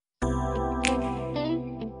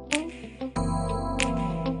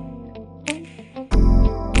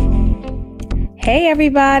Hey,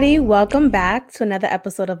 everybody. Welcome back to another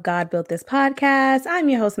episode of God Built This Podcast. I'm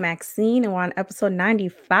your host, Maxine, and we're on episode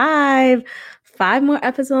 95. 5 more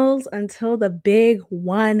episodes until the big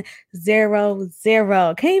 100.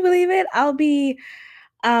 Can you believe it? I'll be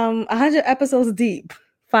 100 episodes deep.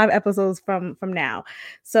 5 episodes from now.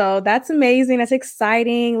 So that's amazing. That's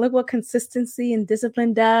exciting. Look what consistency and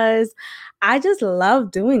discipline does. I just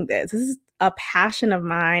love doing this. This is a passion of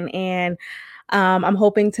mine, and I'm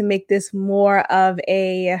hoping to make this more of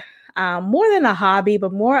a more than a hobby,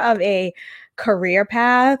 but more of a career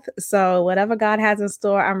path. So whatever God has in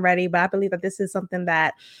store, I'm ready. But I believe that this is something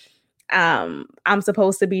that I'm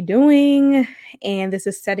supposed to be doing, and this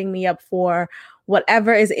is setting me up for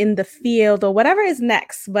whatever is in the field or whatever is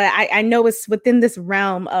next. But I know it's within this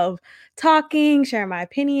realm of talking, sharing my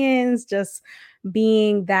opinions, just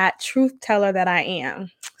being that truth teller that I am.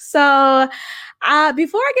 So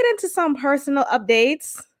before I get into some personal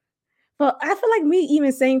updates, well, I feel like me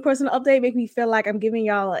even saying personal update make me feel like I'm giving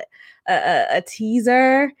y'all a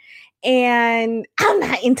teaser. And I'm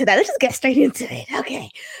not into that. Let's just get straight into it. Okay.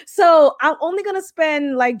 So I'm only going to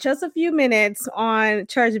spend like just a few minutes on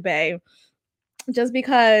Church Bay just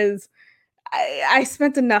because I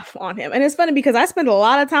spent enough on him. And it's funny because I spent a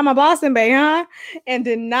lot of time on Boston Bay, and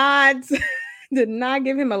did not did not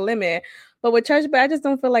give him a limit. But with Church Bay, I just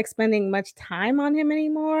don't feel like spending much time on him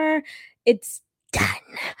anymore. It's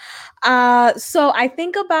done. So I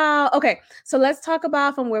think about, okay, so let's talk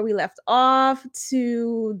about from where we left off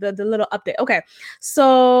to the little update. Okay,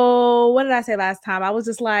 so what did I say last time? I was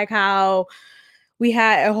just like how we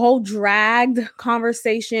had a whole dragged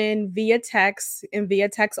conversation via text and via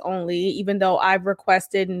text only, even though I've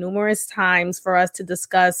requested numerous times for us to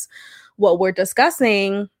discuss what we're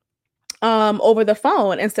discussing over the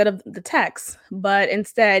phone instead of the text. But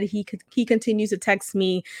instead, he continues to text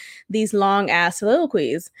me these long ass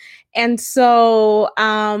soliloquies. And so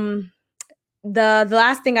the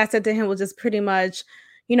last thing I said to him was just pretty much,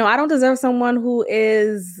 I don't deserve someone who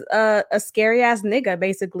is a scary ass nigga,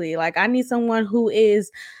 basically. Like, I need someone who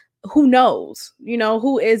knows,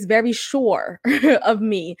 who is very sure of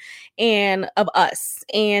me and of us,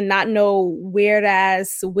 and not no weird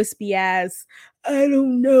ass, wispy ass, I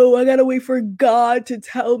don't know, I gotta wait for God to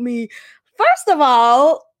tell me. First of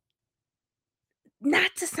all, not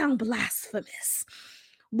to sound blasphemous,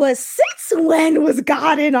 but since when was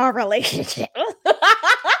God in our relationship?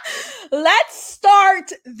 Let's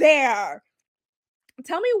start there.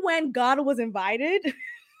 Tell me when God was invited.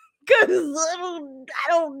 Because I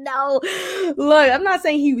don't know. Look, I'm not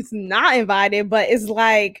saying he was not invited, but it's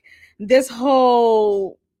like this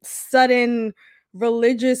whole sudden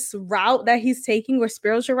religious route that he's taking, or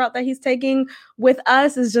spiritual route that he's taking with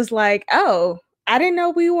us, is just like, oh, I didn't know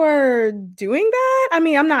we were doing that. I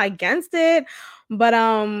mean, I'm not against it, but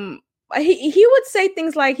he would say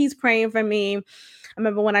things like he's praying for me. I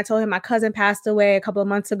remember when I told him my cousin passed away a couple of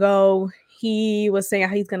months ago, he was saying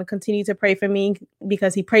he's going to continue to pray for me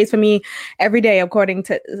because he prays for me every day, according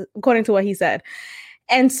to what he said.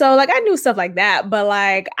 And so, like, I knew stuff like that, but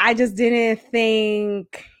like, I just didn't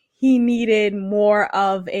think he needed more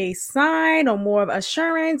of a sign or more of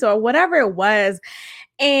assurance or whatever it was.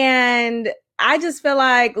 And I just feel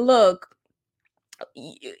like, look,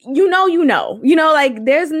 like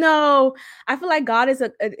there's no, I feel like God is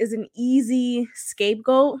an easy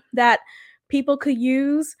scapegoat that people could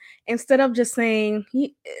use instead of just saying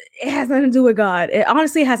it has nothing to do with God. It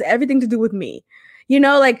honestly has everything to do with me,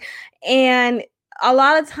 like, and a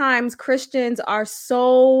lot of times Christians are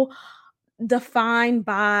so defined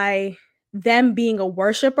by them being a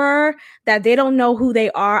worshiper that they don't know who they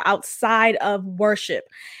are outside of worship.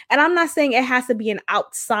 And I'm not saying it has to be an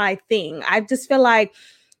outside thing. I just feel like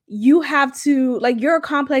you have to, like, you're a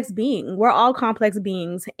complex being. We're all complex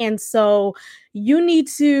beings. And so you need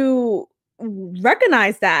to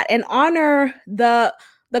recognize that and honor the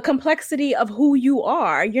complexity of who you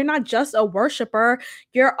are. You're not just a worshiper.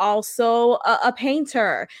 You're also a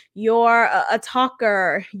painter. You're a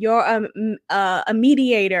talker. You're a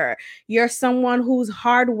mediator. You're someone who's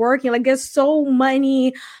hardworking. Like, there's so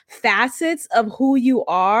many facets of who you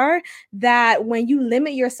are that when you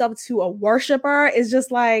limit yourself to a worshiper, it's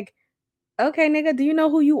just like, okay, nigga, do you know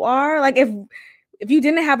who you are? Like, if you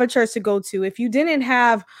didn't have a church to go to, if you didn't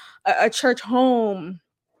have a church home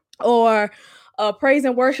or a praise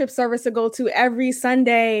and worship service to go to every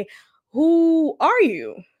Sunday, who are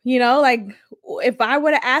you? Like, if I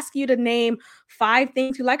were to ask you to name 5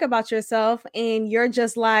 things you like about yourself and you're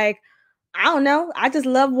just like, I don't know, I just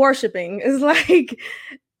love worshiping. It's like,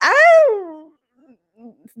 oh,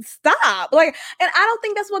 stop. Like, and I don't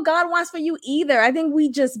think that's what God wants for you either. I think we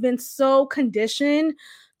just been so conditioned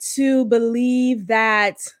to believe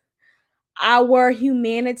that our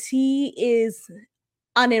humanity is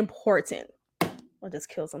unimportant. I'll just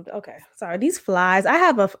kill something. Okay, sorry. These flies. I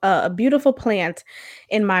have a beautiful plant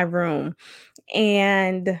in my room,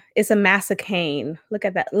 and it's a massacane. Look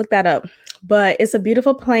at that. Look that up. But it's a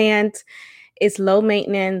beautiful plant. It's low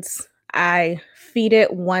maintenance. I feed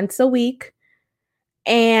it once a week.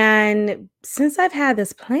 And since I've had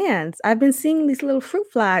this plant, I've been seeing these little fruit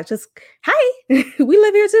flies just, hi, we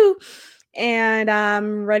live here too. And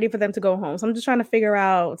I'm ready for them to go home. So I'm just trying to figure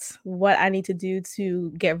out what I need to do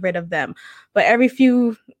to get rid of them. But every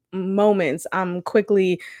few moments, I'm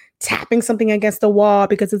quickly tapping something against the wall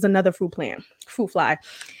because it's another fruit fly.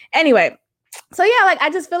 Anyway, so yeah, like I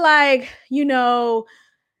just feel like,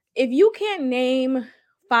 if you can't name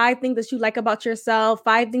 5 things that you like about yourself,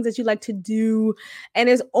 5 things that you like to do, and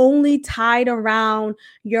it's only tied around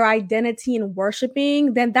your identity and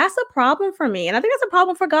worshiping, then that's a problem for me. And I think that's a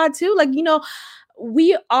problem for God too. Like,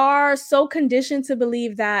 we are so conditioned to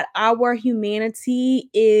believe that our humanity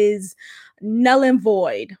is null and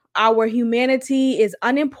void. Our humanity is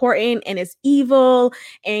unimportant and it's evil,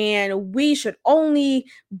 and we should only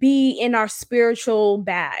be in our spiritual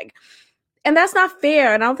bag. And that's not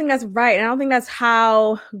fair. And I don't think that's right. And I don't think that's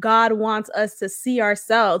how God wants us to see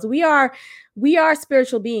ourselves. We are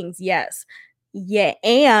spiritual beings, yes. Yeah.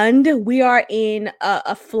 And we are in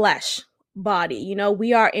a flesh body.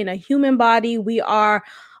 We are in a human body. We are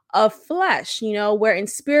a flesh, we're in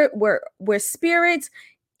spirit, we're spirits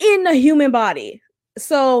in a human body.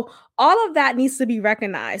 So all of that needs to be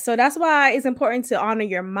recognized. So that's why it's important to honor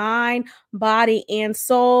your mind, body, and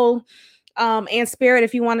soul. And spirit,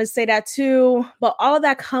 if you want to say that too. But all of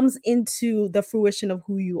that comes into the fruition of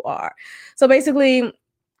who you are. So basically,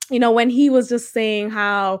 when he was just saying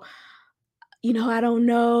how, I don't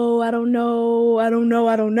know,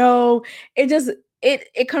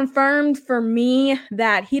 it confirmed for me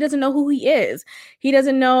that he doesn't know who he is. He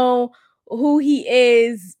doesn't know who he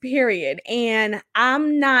is, period. And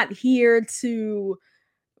I'm not here to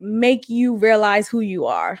make you realize who you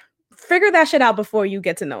are. Figure that shit out before you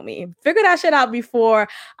get to know me. Figure that shit out before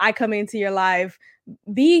I come into your life.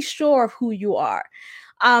 Be sure of who you are.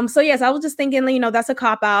 So yes, I was just thinking, that's a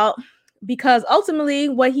cop out, because ultimately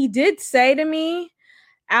what he did say to me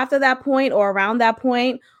after that point or around that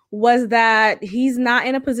point was that he's not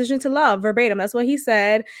in a position to love, verbatim. That's what he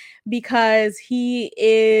said, because he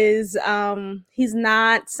is he's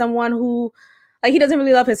not someone who, like, he doesn't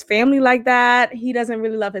really love his family like that. He doesn't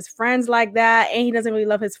really love his friends like that. And he doesn't really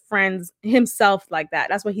love his friends himself like that.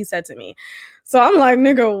 That's what he said to me. So I'm like,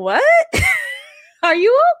 nigga, what? Are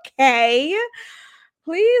you okay?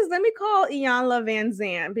 Please let me call Iyanla Van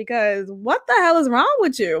Zandt, because what the hell is wrong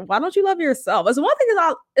with you? Why don't you love yourself? It's one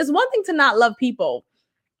thing to not love people,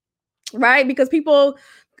 right? Because people,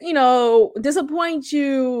 disappoint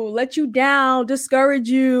you, let you down, discourage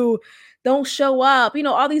you, don't show up,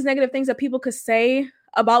 all these negative things that people could say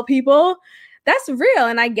about people. That's real.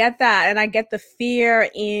 And I get that. And I get the fear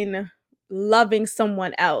in loving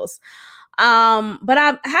someone else. But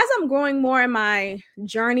as I'm growing more in my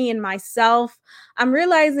journey in myself, I'm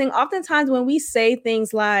realizing oftentimes when we say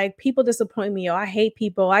things like people disappoint me, or I hate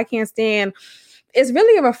people, I can't stand, it's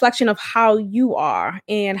really a reflection of how you are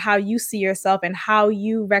and how you see yourself and how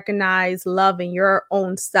you recognize love in your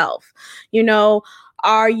own self.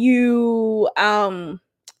 Are you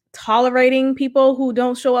tolerating people who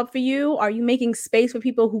don't show up for you? Are you making space for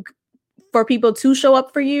people to show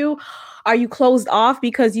up for you? Are you closed off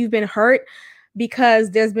because you've been hurt, because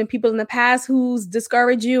there's been people in the past who's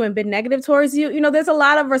discouraged you and been negative towards you? There's a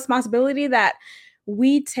lot of responsibility that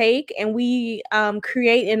we take and we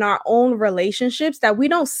create in our own relationships that we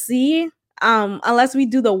don't see unless we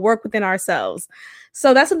do the work within ourselves.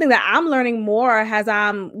 So that's something that I'm learning more as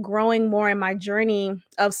I'm growing more in my journey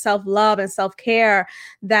of self-love and self-care,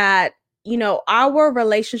 that, our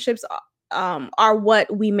relationships are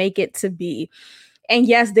what we make it to be. And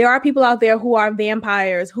yes, there are people out there who are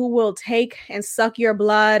vampires, who will take and suck your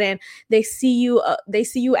blood, and they see you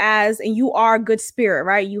as, and you are a good spirit,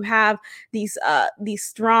 right? You have these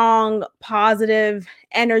strong, positive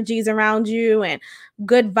energies around you and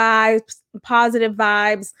good vibes, positive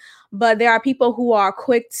vibes. But there are people who are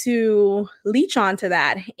quick to leech onto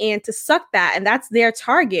that and to suck that. And that's their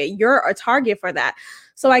target. You're a target for that.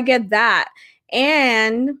 So I get that.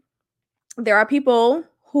 And there are people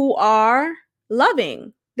who are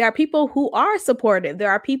loving. There are people who are supportive. There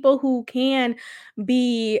are people who can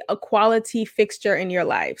be a quality fixture in your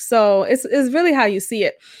life. So it's really how you see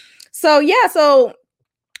it. So yeah, so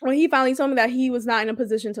when he finally told me that he was not in a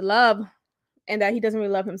position to love and that he doesn't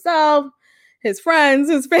really love himself, his friends,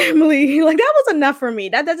 his family. Like, that was enough for me.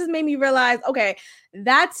 That just made me realize, okay,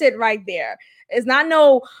 that's it right there. It's not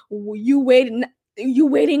no you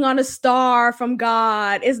waiting on a star from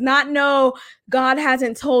God. It's not no God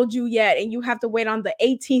hasn't told you yet and you have to wait on the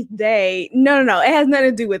 18th day. No. It has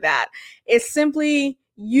nothing to do with that. It's simply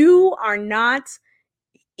you are not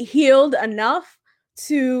healed enough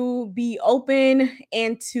to be open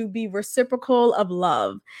and to be reciprocal of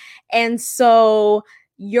love. And so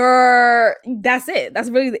that's it. That's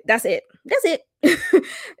it.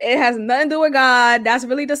 It has nothing to do with God. That's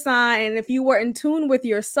really the sign. And if you were in tune with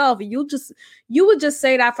yourself, you would just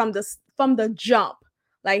say that from the jump.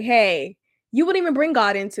 Like, hey, you wouldn't even bring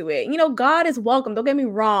God into it. God is welcome. Don't get me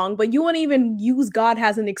wrong, but you wouldn't even use God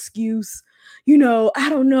as an excuse. I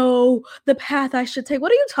don't know the path I should take.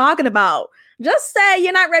 What are you talking about? Just say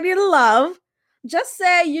you're not ready to love. Just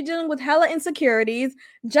say you're dealing with hella insecurities.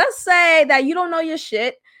 Just say that you don't know your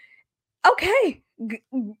shit. Okay,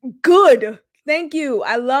 good. Thank you.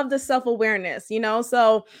 I love the self-awareness,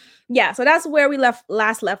 So yeah, so that's where we left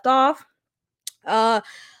off. A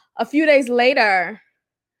few days later,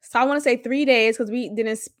 so I want to say 3 days because we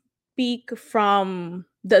didn't speak from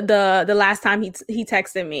the last time he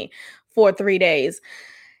texted me for 3 days.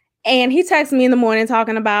 And he texted me in the morning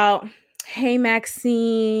talking about, hey,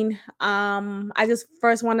 Maxine, I just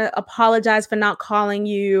first want to apologize for not calling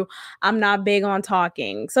you. I'm not big on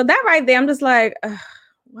talking. So that right there, I'm just like,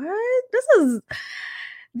 what? This is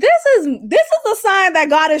a sign that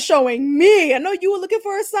God is showing me. I know you were looking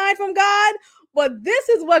for a sign from God, but this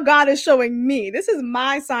is what God is showing me. This is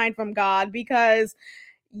my sign from God, because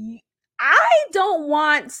I don't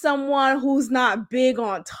want someone who's not big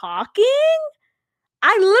on talking.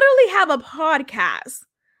 I literally have a podcast.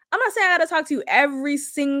 I'm not saying I got to talk to you every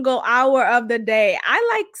single hour of the day.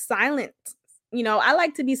 I like silence. I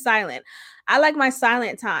like to be silent. I like my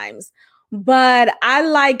silent times, but I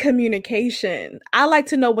like communication. I like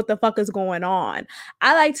to know what the fuck is going on.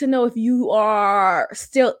 I like to know if you are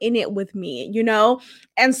still in it with me,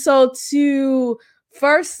 And so to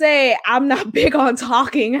first say I'm not big on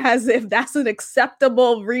talking as if that's an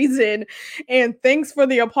acceptable reason, and thanks for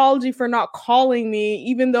the apology for not calling me,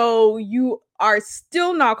 even though you are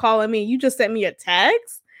still not calling me. You just sent me a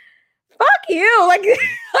text. Fuck you. Like, this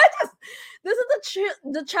is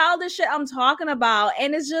the childish shit I'm talking about.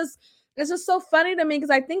 And it's just so funny to me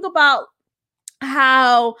because I think about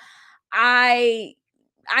how I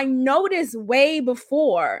noticed way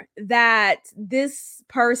before that this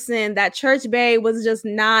person, that church bae, was just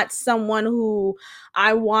not someone who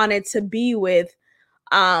I wanted to be with.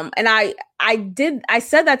 And I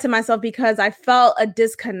said that to myself because I felt a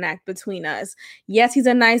disconnect between us. Yes, he's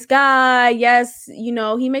a nice guy. Yes,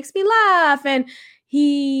 he makes me laugh and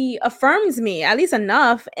he affirms me at least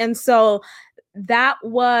enough. And so that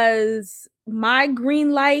was my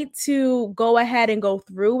green light to go ahead and go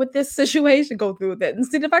through with this situation, go through with it. And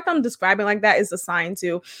see, the fact I'm describing like that is a sign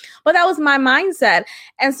too. But that was my mindset.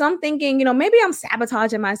 And so I'm thinking, maybe I'm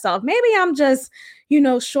sabotaging myself. Maybe I'm just,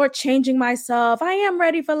 shortchanging myself. I am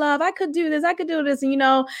ready for love. I could do this.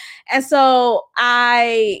 And so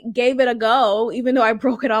I gave it a go, even though I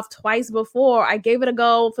broke it off twice before. I gave it a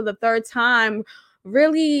go for the third time,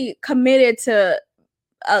 really committed to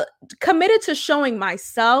showing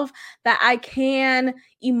myself that I can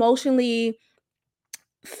emotionally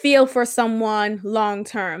feel for someone long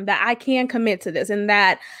term, that I can commit to this, and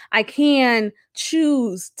that I can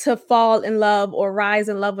choose to fall in love or rise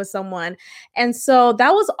in love with someone. And so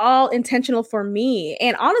that was all intentional for me.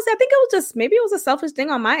 And honestly, I think maybe it was a selfish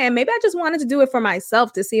thing on my end. Maybe I just wanted to do it for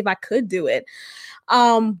myself to see if I could do it.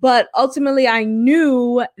 But ultimately I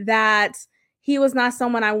knew that he was not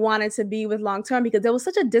someone I wanted to be with long term because there was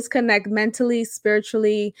such a disconnect mentally,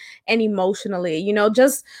 spiritually, and emotionally.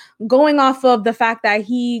 Just going off of the fact that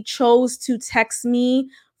he chose to text me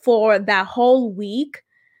for that whole week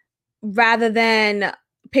rather than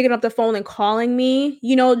picking up the phone and calling me,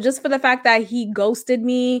 just for the fact that he ghosted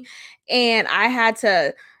me and I had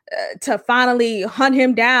to finally hunt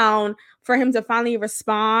him down for him to finally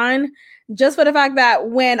respond, just for the fact that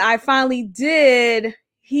when I finally did,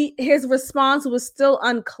 his response was still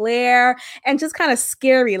unclear and just kind of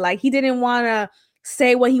scary. Like, he didn't want to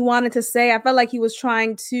say what he wanted to say. I felt like he was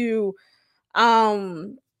trying to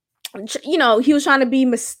he was trying to be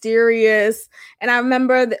mysterious. And I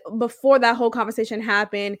remember before that whole conversation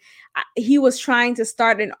happened, he was trying to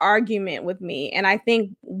start an argument with me. And I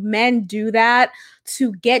think men do that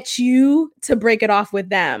to get you to break it off with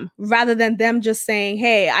them rather than them just saying,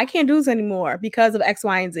 hey, I can't do this anymore because of X,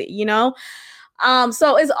 Y, and Z,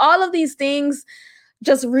 So it's all of these things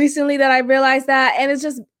just recently that I realized that. And it's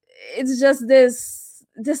just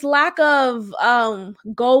this lack of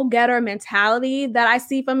go-getter mentality that I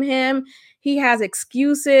see from him. He has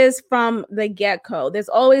excuses from the get-go. There's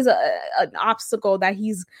always an obstacle that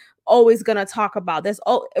he's always going to talk about.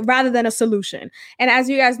 Rather than a solution. And as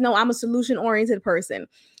you guys know, I'm a solution-oriented person.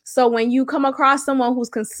 So when you come across someone who's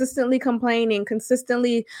consistently complaining,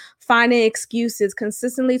 consistently finding excuses,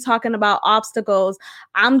 consistently talking about obstacles,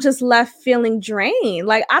 I'm just left feeling drained.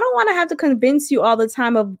 Like, I don't want to have to convince you all the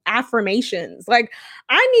time of affirmations. Like,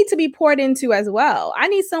 I need to be poured into as well. I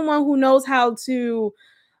need someone who knows how to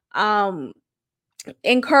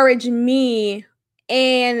encourage me,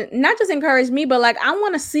 and not just encourage me, but like, I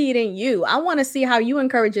want to see it in you. I want to see how you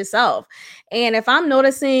encourage yourself. And if I'm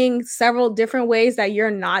noticing several different ways that you're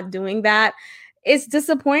not doing that, it's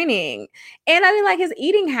disappointing. And I didn't like his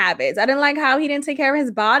eating habits. I didn't like how he didn't take care of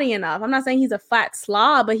his body enough. I'm not saying he's a fat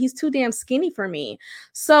slob, but he's too damn skinny for me.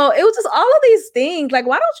 So it was just all of these things. Like,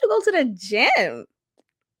 why don't you go to the gym?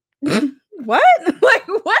 What? Like,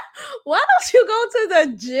 what? Why don't you go to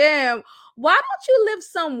the gym? Why don't you lift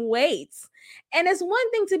some weights? And it's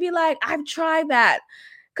one thing to be like, I've tried that.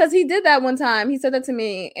 Because he did that one time. He said that to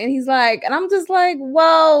me. And he's like, and I'm just like,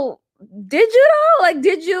 well, did you though? Like,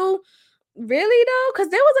 did you really though? Because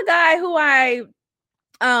there's a guy who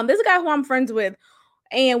I'm friends with,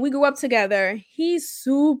 and we grew up together. He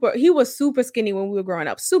was super skinny when we were growing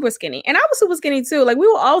up, super skinny. And I was super skinny too. Like, we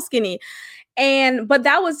were all skinny. But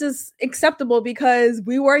that was just acceptable because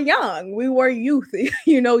we were young. We were youth,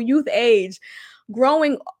 youth age.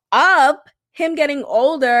 Growing up, him getting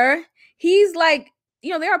older, he's like,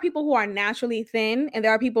 there are people who are naturally thin and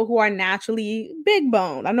there are people who are naturally big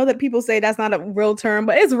bone. I know that people say that's not a real term,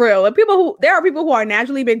 but it's real. There are people who are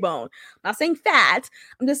naturally big bone. I'm not saying fat.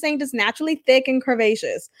 I'm just saying just naturally thick and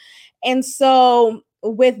curvaceous. And so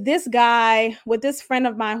with this friend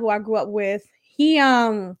of mine who I grew up with, he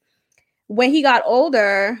when he got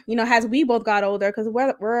older, as we both got older, because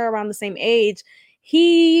we're around the same age,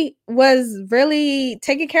 he was really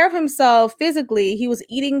taking care of himself physically. He was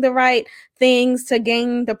eating the right things to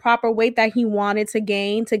gain the proper weight that he wanted to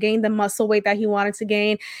gain the muscle weight that he wanted to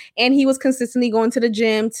gain. And he was consistently going to the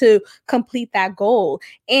gym to complete that goal.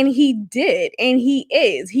 And he did. And he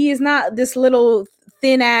is not this little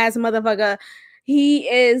thin ass motherfucker. He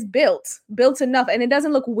is built enough, and it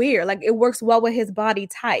doesn't look weird. Like, it works well with his body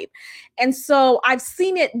type. And so I've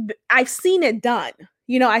seen it done.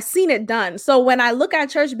 I've seen it done. So when I look at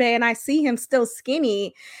Church Bay and I see him still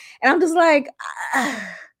skinny, and I'm just like,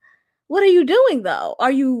 what are you doing though?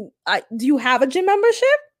 Do you have a gym membership?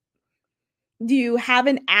 Do you have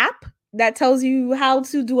an app that tells you how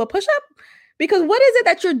to do a push-up? Because what is it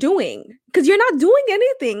that you're doing? Because you're not doing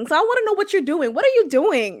anything. So I want to know what you're doing. What are you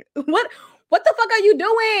doing? What the fuck are you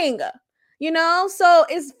doing? So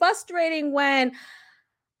it's frustrating when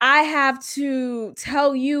I have to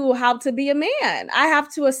tell you how to be a man. I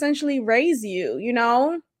have to essentially raise you,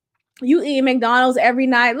 You eat McDonald's every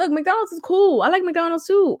night. Look, McDonald's is cool. I like McDonald's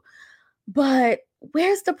too. But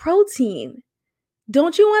where's the protein?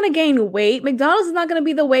 Don't you want to gain weight? McDonald's is not going to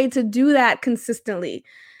be the way to do that consistently.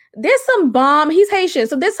 There's some bomb, he's Haitian,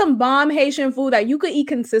 so there's some bomb Haitian food that you could eat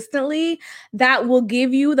consistently that will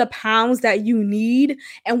give you the pounds that you need.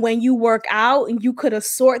 And when you work out, you could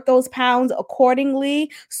assort those pounds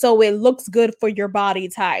accordingly so it looks good for your body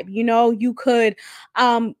type. You could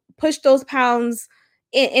push those pounds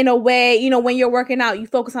in a way, when you're working out, you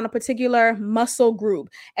focus on a particular muscle group.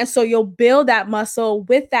 And so you'll build that muscle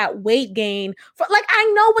with that weight gain.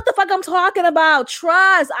 I know what the fuck I'm talking about.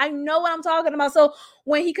 Trust, I know what I'm talking about. So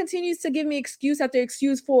when he continues to give me excuse after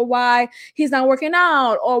excuse for why he's not working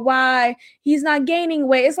out or why he's not gaining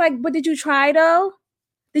weight, it's like, but did you try though?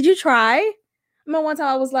 Did you try? I remember one time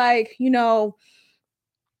I was like, why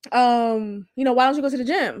don't you go to the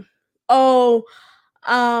gym? Oh,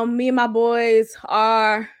 me and my boys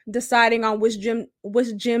are deciding on which gym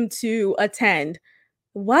to attend.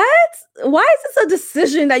 What? Why is this a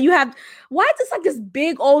decision that you have? Why is this like this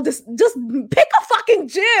big old, just pick a fucking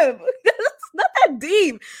gym. It's not that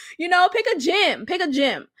deep. Pick a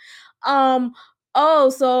gym. So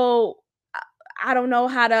I don't know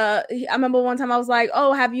how to. I remember one time I was like,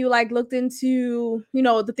 oh, have you like looked into,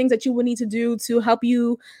 the things that you would need to do to help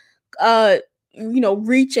you,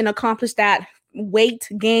 reach and accomplish that weight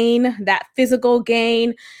gain, that physical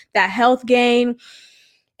gain, that health gain?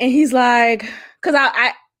 And he's like, because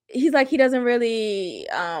he's like, he doesn't really,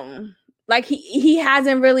 he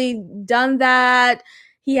hasn't really done that.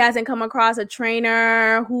 He hasn't come across a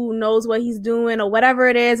trainer who knows what he's doing or whatever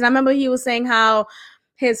it is. And I remember he was saying how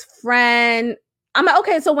his friend, I'm like,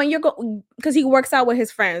 okay, so when you're because he works out with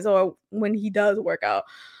his friends, or when he does work out,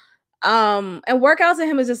 and workouts to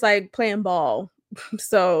him is just like playing ball.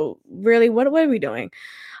 So really, what are we doing?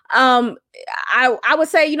 I would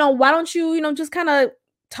say, why don't you, just kind of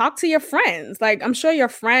talk to your friends? Like, I'm sure your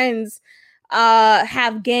friends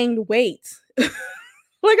have gained weight.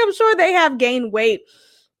 Like, I'm sure they have gained weight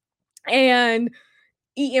and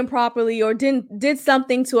eaten properly or did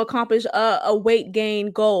something to accomplish a weight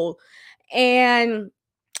gain goal. And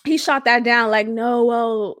he shot that down like, no,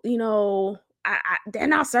 well, they're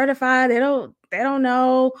not certified. They don't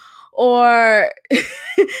know, or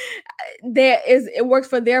it works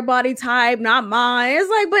for their body type, not mine. It's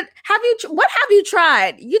like, but what have you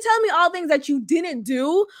tried? You tell me all things that you didn't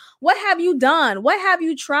do. What have you done? What have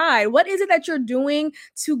you tried? What is it that you're doing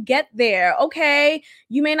to get there? Okay,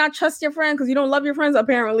 you may not trust your friend because you don't love your friends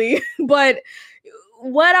apparently, but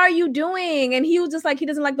what are you doing? And he was just like, he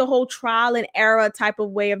doesn't like the whole trial and error type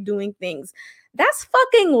of way of doing things. That's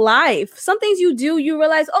fucking life. Some things you do, you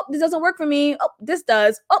realize, oh, this doesn't work for me. Oh, this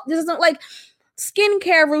does. Oh, this doesn't. Like,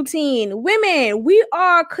 skincare routine. Women, we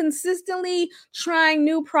are consistently trying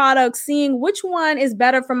new products, seeing which one is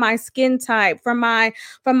better for my skin type, for my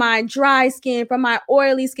dry skin, for my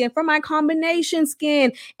oily skin, for my combination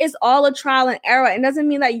skin. It's all a trial and error. It doesn't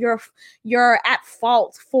mean that you're at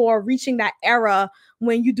fault for reaching that error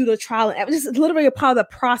when you do the trial and error. It's just literally a part of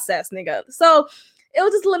the process, nigga. So it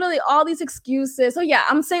was just literally all these excuses. So yeah,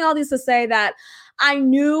 I'm saying all these to say that I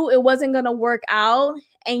knew it wasn't gonna work out,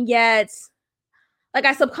 and yet, like,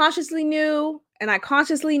 I subconsciously knew and I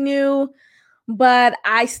consciously knew, but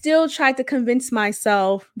I still tried to convince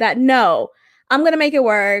myself that no, I'm going to make it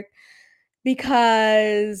work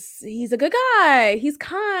because he's a good guy. He's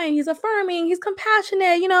kind, he's affirming, he's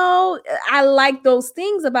compassionate. I like those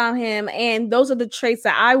things about him. And those are the traits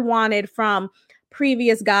that I wanted from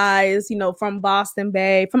previous guys, from Boston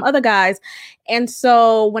Bay, from other guys. And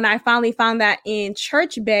so when I finally found that in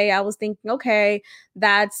Church Bay, I was thinking, okay,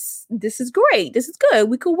 this is great. This is good.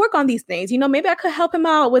 We could work on these things. Maybe I could help him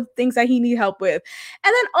out with things that he need help with.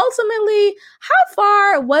 And then ultimately, how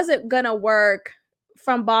far was it gonna work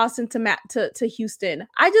from Boston to Houston?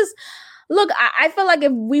 I feel like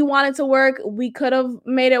if we wanted to work, we could have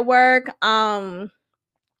made it work.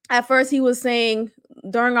 At first he was saying,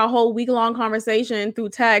 during our whole week-long conversation through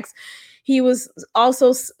text, he was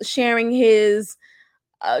also sharing his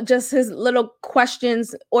just his little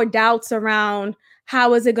questions or doubts around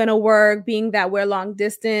how is it going to work, being that we're long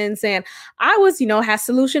distance. And I was, as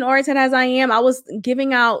solution oriented as I am, I was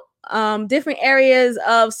giving out different areas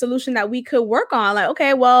of solution that we could work on. Like,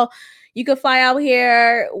 okay, well, you could fly out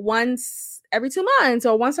here once every 2 months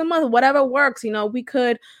or once a month, whatever works. We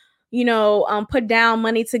could put down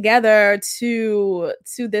money together to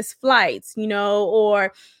this flight,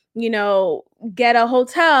 or get a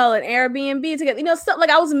hotel, an Airbnb together, stuff like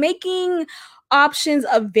I was making options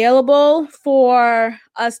available for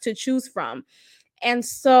us to choose from. And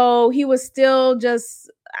so he was still just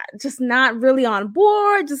not really on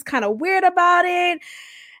board, just kind of weird about it.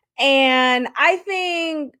 And I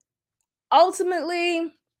think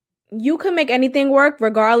ultimately you can make anything work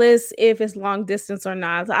regardless if it's long distance or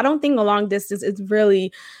not. So I don't think a long distance is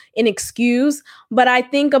really an excuse, but I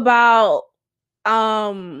think about do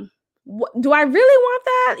I really want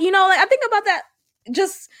that? Like, I think about that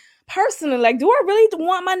just personally. Like, do I really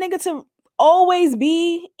want my nigga to always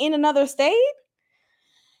be in another state?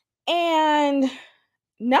 And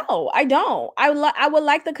no, I don't. I would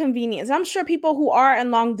like the convenience. I'm sure people who are in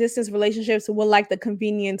long distance relationships will like the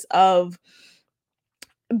convenience of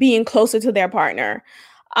being closer to their partner.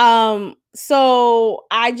 So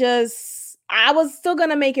I was still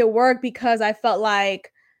gonna make it work because I felt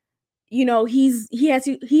like, he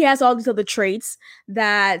has all these other traits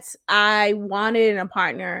that I wanted in a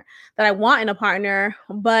partner, that I want in a partner,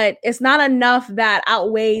 but it's not enough that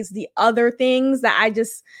outweighs the other things that I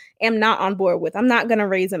just am not on board with. I'm not gonna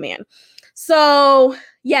raise a man. So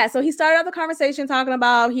yeah, so he started out the conversation talking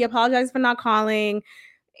about he apologized for not calling,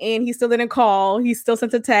 and he still didn't call. He still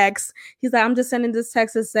sent a text. He's like, I'm just sending this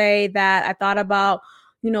text to say that I thought about,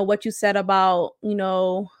 what you said about,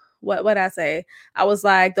 what I say? I was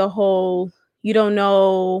like, the whole, you don't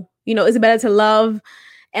know, is it better to love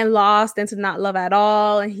and lost than to not love at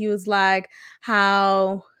all? And he was like,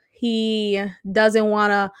 how he doesn't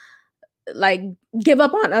want to like give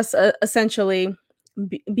up on us essentially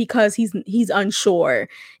because he's unsure,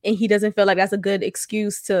 and he doesn't feel like that's a good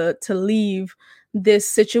excuse to leave this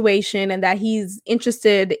situation, and that he's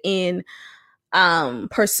interested in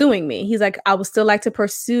pursuing me. He's like, I would still like to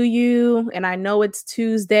pursue you, and I know it's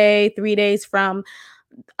Tuesday, 3 days from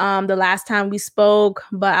the last time we spoke,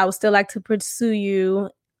 but I would still like to pursue you.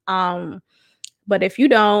 But if you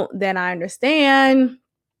don't, then I understand.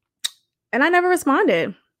 And I never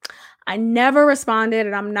responded. I never responded,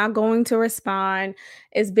 and I'm not going to respond.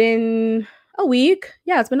 It's been a week.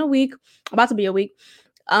 Yeah, it's been a week. About to be a week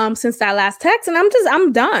since that last text, and I'm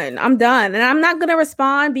done. I'm done. And I'm not going to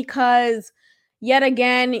respond because yet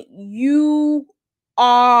again, you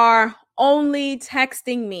are only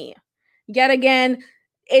texting me. Yet again,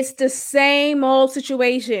 it's the same old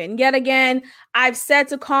situation. Yet again, I've said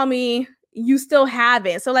to call me, you still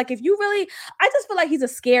haven't. So like if you really, I just feel like he's a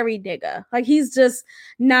scary nigga. Like he's just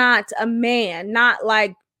not a man, not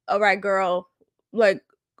like, all right, girl, like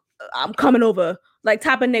I'm coming over, like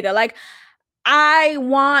type of nigga. Like I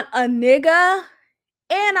want a nigga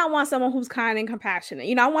and I want someone who's kind and compassionate.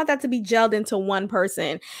 You know, I want that to be gelled into one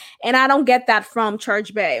person. And I don't get that from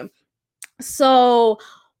Church Bay. So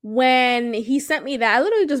when he sent me that, I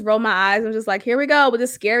literally just rolled my eyes and just like, here we go with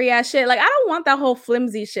this scary ass shit. Like, I don't want that whole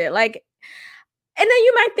flimsy shit. Like, and then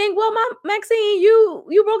you might think, well, Maxine,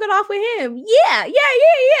 you broke it off with him. Yeah.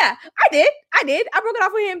 I did. I broke it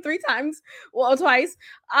off with him 3 times. Well, twice.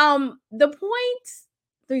 The point,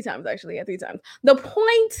 3 times actually. Yeah, 3 times. The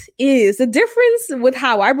point is the difference with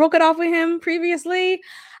how I broke it off with him previously.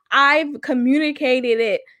 I've communicated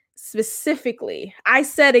it specifically. I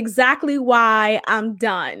said exactly why I'm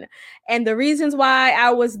done. And the reasons why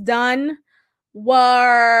I was done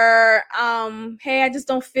were hey, I just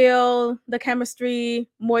don't feel the chemistry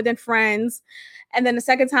more than friends. And then the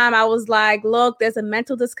second time I was like, look, there's a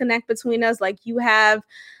mental disconnect between us. Like you have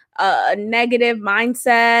a negative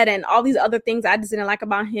mindset and all these other things I just didn't like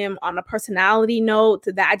about him on a personality note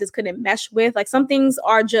that I just couldn't mesh with. Like some things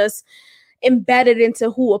are just embedded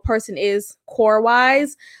into who a person is core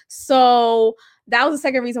wise. So that was the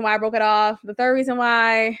second reason why I broke it off. The third reason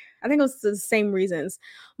why, I think it was the same reasons.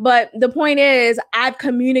 But the point is, I've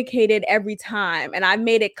communicated every time and I've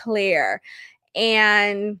made it clear.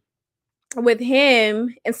 And with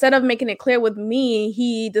him, instead of making it clear with me,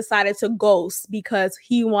 he decided to ghost because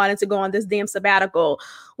he wanted to go on this damn sabbatical.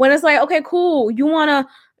 When it's like, okay, cool. You want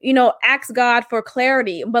to, ask God for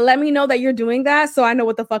clarity, but let me know that you're doing that so I know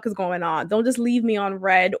what the fuck is going on. Don't just leave me on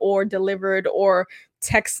read or delivered or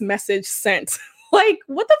text message sent. Like,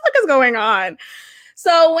 what the fuck is going on?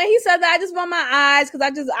 So when he said that, I just rolled my eyes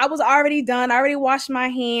because I was already done. I already washed my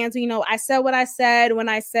hands. I said what I said when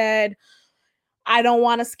I said I don't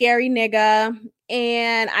want a scary nigga.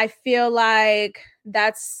 And I feel like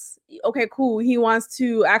that's okay, cool. He wants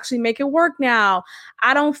to actually make it work now.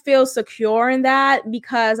 I don't feel secure in that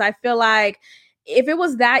because I feel like if it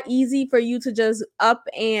was that easy for you to just up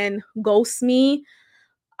and ghost me,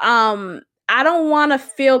 I don't want to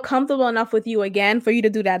feel comfortable enough with you again for you to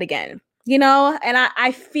do that again. And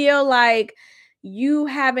I feel like you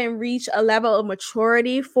haven't reached a level of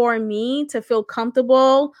maturity for me to feel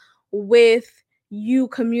comfortable with you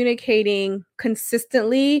communicating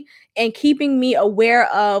consistently and keeping me aware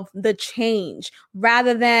of the change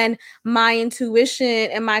rather than my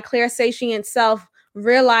intuition and my clairsentient self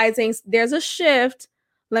realizing there's a shift.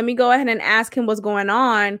 Let me go ahead and ask him what's going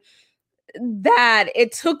on. That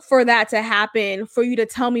it took for that to happen for you to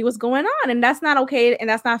tell me what's going on. And that's not okay. And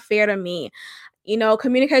that's not fair to me.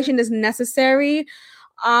 Communication is necessary.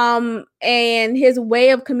 And his way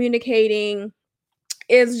of communicating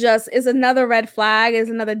is another red flag, is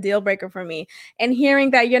another deal breaker for me. And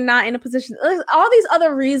hearing that you're not in a position, all these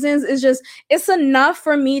other reasons it's enough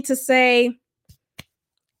for me to say,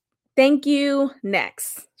 thank you,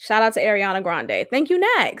 next. Shout out to Ariana Grande. Thank you,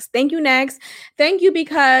 next. Thank you, next. Thank you,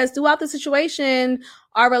 because throughout the situation,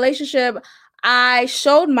 our relationship, I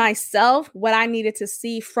showed myself what I needed to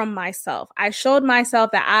see from myself. I showed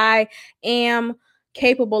myself that I am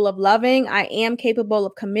capable of loving. I am capable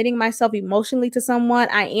of committing myself emotionally to someone.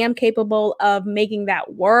 I am capable of making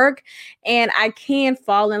that work. And I can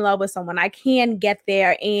fall in love with someone. I can get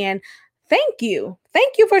there. And thank you.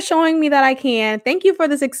 Thank you for showing me that I can. Thank you for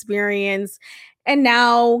this experience. And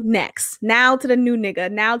now now to the new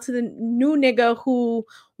nigga who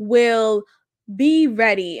will be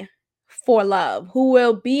ready for love, who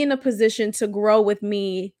will be in a position to grow with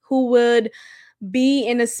me, who would be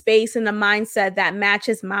in a space and a mindset that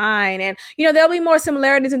matches mine. And, there'll be more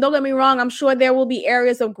similarities. And don't get me wrong, I'm sure there will be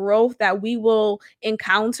areas of growth that we will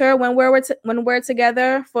encounter when we're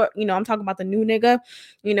together for, I'm talking about the new nigga,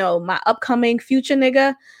 my upcoming future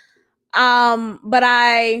nigga. But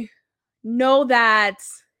I know that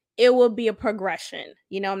it will be a progression.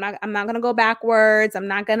 I'm not going to go backwards. I'm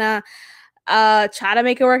not going to try to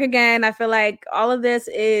make it work again. I feel like all of this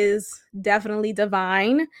is definitely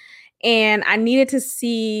divine. And I needed to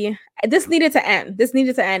see, this needed to end. This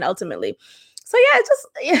needed to end ultimately. So yeah,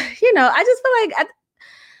 I just feel like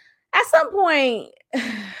at some point,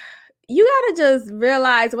 you gotta just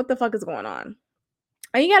realize what the fuck is going on.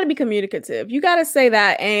 And you got to be communicative. You got to say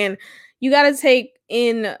that, and you got to take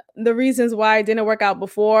in the reasons why it didn't work out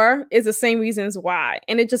before is the same reasons why.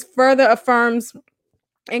 And it just further affirms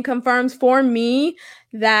and confirms for me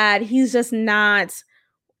that he's just not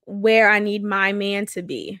where I need my man to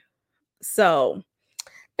be. So,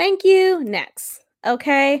 thank you. Next.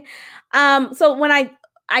 Okay. So when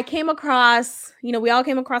I came across, we all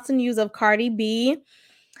came across the news of Cardi B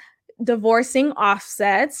divorcing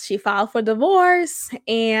Offset. She filed for divorce,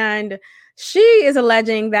 and she is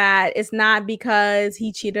alleging that it's not because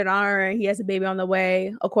he cheated on her and he has a baby on the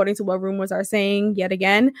way, according to what rumors are saying yet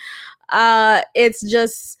again. It's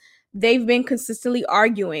just they've been consistently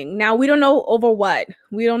arguing. Now we don't know over what.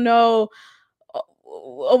 We don't know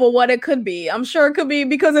over what it could be. I'm sure it could be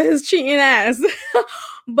because of his cheating ass.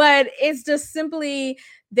 But it's just simply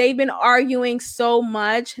they've been arguing so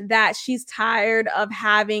much that she's tired of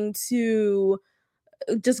having to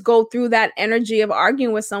just go through that energy of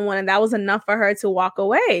arguing with someone, and that was enough for her to walk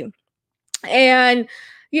away. And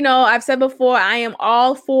I've said before, I am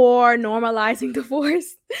all for normalizing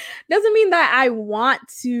divorce. Doesn't mean that I want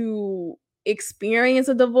to experience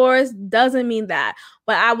a divorce, doesn't mean that,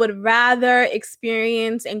 but I would rather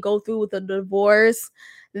experience and go through with a divorce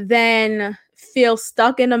than feel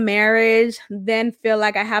stuck in a marriage, then feel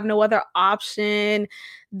like I have no other option,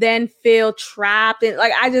 then feel trapped, and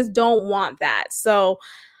like I just don't want that. So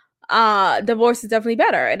divorce is definitely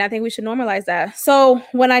better, and I think we should normalize that. So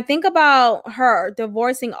when I think about her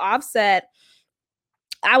divorcing Offset,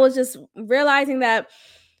 I was just realizing that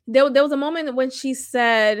there was a moment when she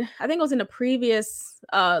said, I think it was in a previous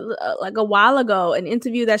like a while ago, an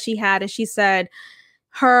interview that she had, and she said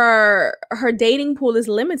her dating pool is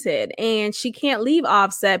limited and she can't leave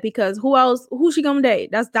Offset because who's she gonna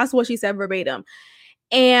date? That's what she said verbatim.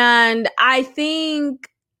 And I think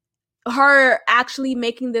her actually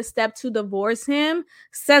making this step to divorce him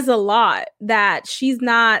says a lot, that she's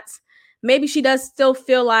not, maybe she does still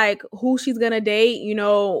feel like who she's gonna date,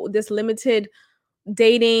 this limited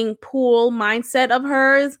dating pool mindset of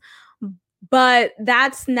hers, but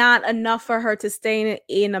that's not enough for her to stay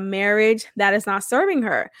in a marriage that is not serving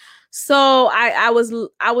her. So I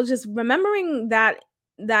was just remembering that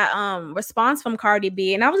response from Cardi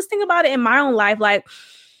B, and I was just thinking about it in my own life, like,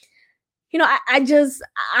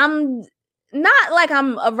 I'm not like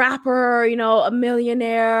I'm a rapper, a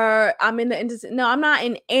millionaire, I'm in the industry. No, I'm not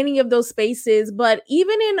in any of those spaces, but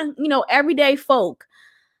even in, everyday folk,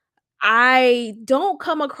 I don't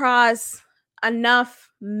come across enough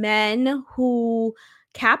men who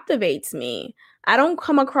captivates me. I don't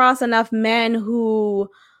come across enough men who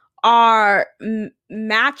are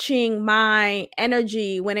matching my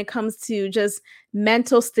energy when it comes to just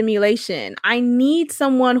mental stimulation. I need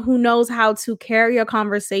someone who knows how to carry a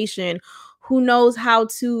conversation, who knows how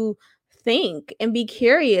to think and be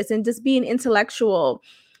curious and just be an intellectual.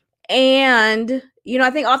 And,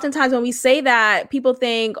 I think oftentimes when we say that, people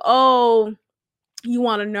think, oh, you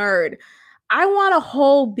want a nerd. I want a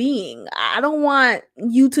whole being. I don't want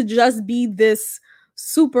you to just be this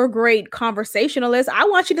super great conversationalist. I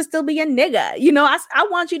want you to still be a nigga. I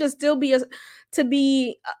want you to still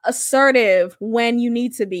be assertive when you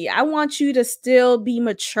need to be. I want you to still be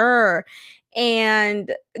mature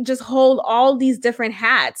and just hold all these different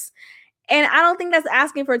hats. And I don't think that's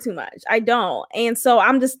asking for too much. I don't. And so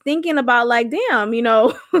I'm just thinking about, like, damn,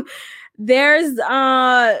 there's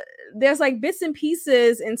like bits and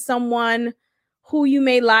pieces in someone who you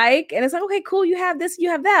may like, and it's like, okay, cool, you have this, you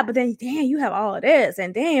have that, but then damn, you have all of this,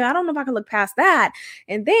 and damn, I don't know if I can look past that,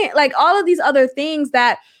 and then like all of these other things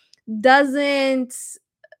that doesn't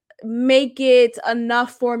make it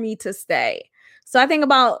enough for me to stay. So I think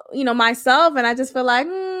about, myself, and I just feel like,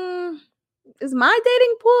 is my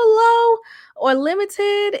dating pool low or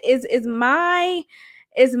limited? Is my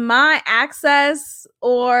access,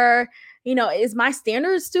 or is my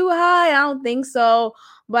standards too high? I don't think so.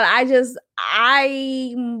 But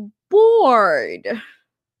I'm bored.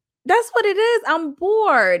 That's what it is. I'm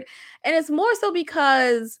bored. And it's more so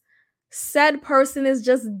because said person is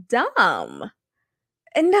just dumb.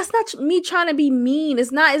 And that's not me trying to be mean.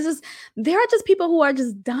 It's just, there are just people who are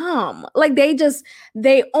just dumb. Like they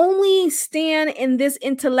only stand in this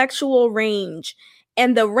intellectual range,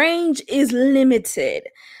 and the range is limited.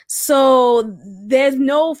 So there's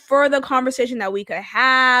no further conversation that we could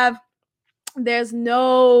have. There's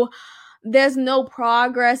no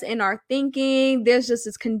progress in our thinking. There's just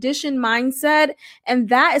this conditioned mindset. And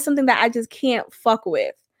that is something that I just can't fuck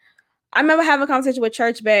with. I remember having a conversation with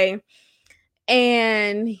Church Bay,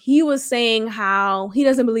 and he was saying how he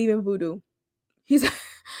doesn't believe in voodoo. He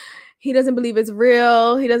doesn't believe it's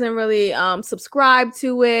real. He doesn't really subscribe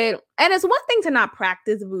to it. And it's one thing to not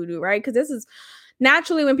practice voodoo, right? Because this is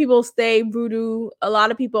naturally when people say voodoo, a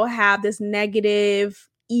lot of people have this negative,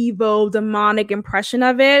 evil, demonic impression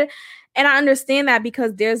of it. And I understand that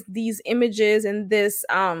because there's these images and this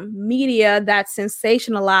media that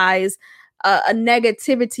sensationalize a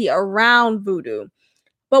negativity around voodoo.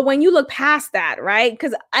 But when you look past that, right?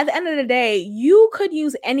 Because at the end of the day, you could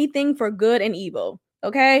use anything for good and evil.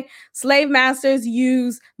 Okay. Slave masters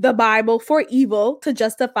use the Bible for evil to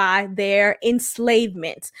justify their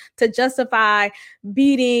enslavement, to justify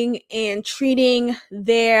beating and treating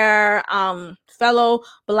their fellow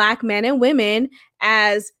Black men and women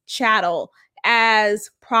as chattel, as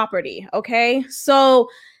property. Okay. So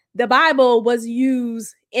the Bible was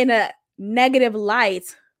used in a negative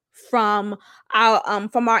light from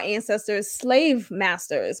our ancestors' slave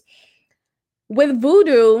masters. With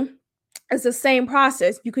voodoo, it's the same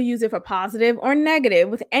process. You could use it for positive or negative.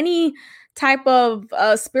 With any type of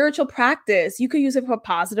spiritual practice, you could use it for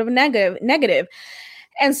positive or negative.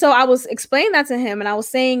 And so I was explaining that to him, and I was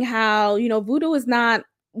saying how, voodoo is not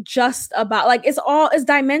just about, like, it's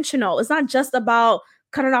dimensional. It's not just about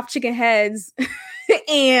cutting off chicken heads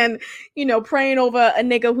and praying over a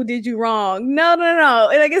nigga who did you wrong. No.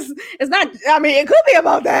 Like, it's not. I mean, it could be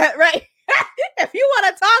about that, right? If you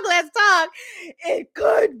want to talk, let's talk. It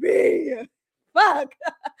could be. Fuck.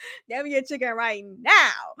 Give me a chicken right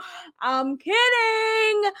now. I'm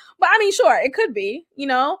kidding. But I mean, sure, it could be,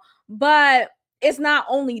 but it's not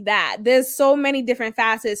only that. There's so many different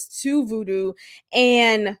facets to voodoo,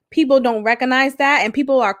 and people don't recognize that, and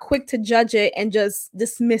people are quick to judge it and just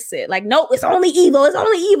dismiss it. Like, nope, it's only evil. It's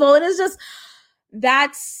only evil. And it's just,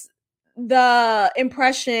 that's the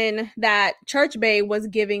impression that Church Bay was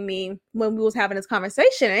giving me when we was having this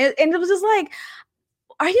conversation. And it was just like,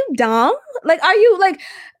 are you dumb? Like, are you like,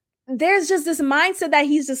 there's just this mindset that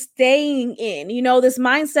he's just staying in, this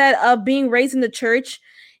mindset of being raised in the church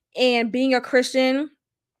and being a Christian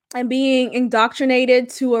and being indoctrinated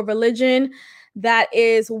to a religion that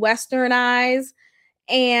is westernized,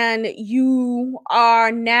 and you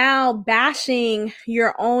are now bashing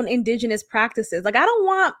your own indigenous practices. Like, I don't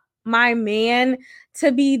want my man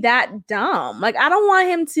to be that dumb. Like, I don't want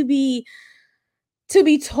him to be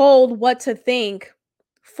told what to think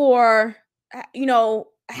for,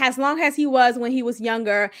 as long as he was when he was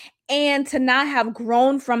younger, and to not have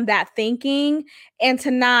grown from that thinking and to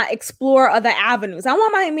not explore other avenues. I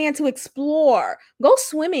want my man to explore, go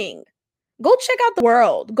swimming, go check out the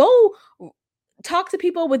world, go talk to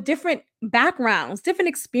people with different backgrounds, different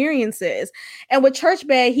experiences. And with Church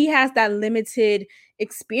Bay, he has that limited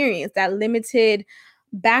experience, that limited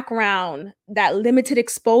background, that limited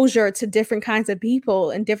exposure to different kinds of people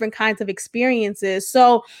and different kinds of experiences.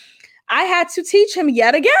 So I had to teach him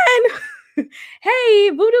yet again. Hey,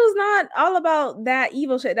 voodoo's not all about that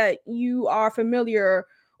evil shit that you are familiar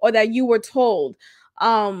or that you were told.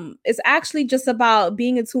 It's actually just about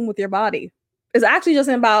being in tune with your body. It's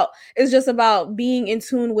just about being in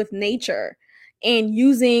tune with nature and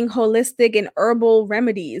using holistic and herbal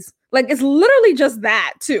remedies. Like, it's literally just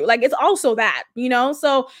that too. Like, it's also that,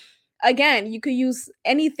 So again, you could use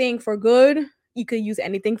anything for good. You could use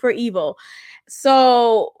anything for evil.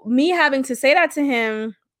 So me having to say that to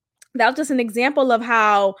him, that was just an example of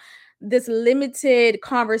how this limited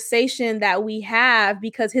conversation that we have,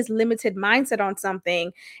 because his limited mindset on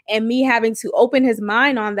something, and me having to open his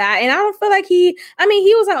mind on that. And I don't feel like he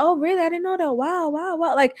was like, oh, really? I didn't know that. Wow.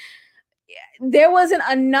 Like, there wasn't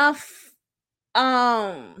enough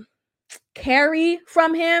carry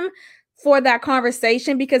from him for that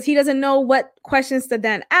conversation, because he doesn't know what questions to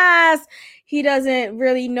then ask. He doesn't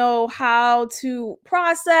really know how to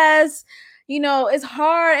process. It's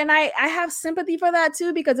hard. And I have sympathy for that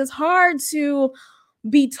too, because it's hard to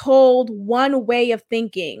be told one way of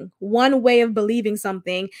thinking, one way of believing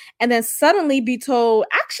something, and then suddenly be told,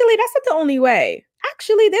 actually, that's not the only way.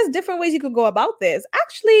 Actually, there's different ways you could go about this.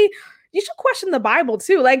 Actually, you should question the Bible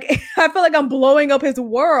too. Like, I feel like I'm blowing up his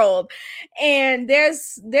world. And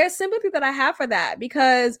there's sympathy that I have for that,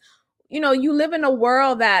 because, you live in a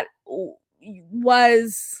world that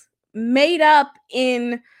was made up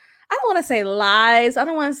in, I don't want to say lies. I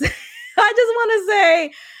don't want to say, I just want to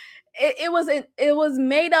say it was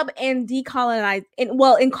made up in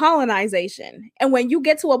in colonization. And when you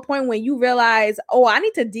get to a point when you realize, oh, I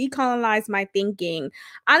need to decolonize my thinking,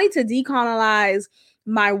 I need to decolonize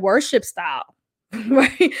my worship style,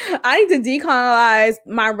 right? I need to decolonize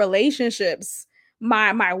my relationships,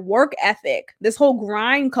 my work ethic, this whole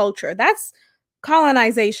grind culture. That's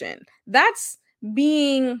colonization. That's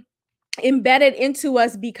being embedded into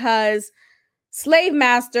us because slave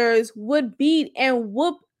masters would beat and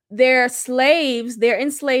whoop they're slaves, they're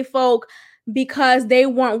enslaved folk because they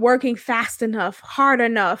weren't working fast enough, hard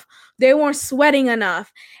enough, they weren't sweating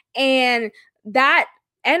enough. And that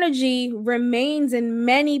energy remains in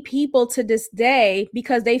many people to this day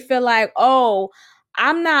because they feel like, oh,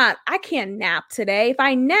 I can't nap today. If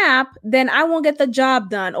I nap, then I won't get the job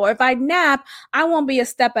done. Or if I nap, I won't be a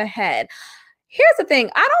step ahead. Here's the thing,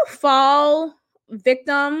 I don't fall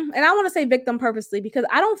victim, and I want to say victim purposely because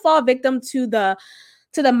I don't fall victim to the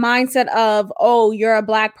mindset of, oh, you're a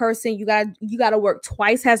Black person, you got to work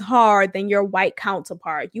twice as hard than your white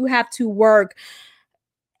counterpart. You have to work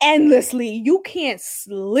endlessly. You can't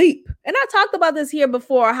sleep. And I talked about this here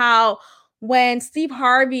before, how when Steve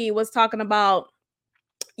Harvey was talking about,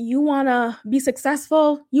 you want to be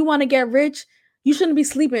successful, you want to get rich, you shouldn't be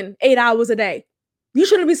sleeping 8 hours a day. You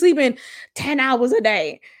shouldn't be sleeping 10 hours a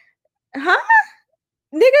day. Huh?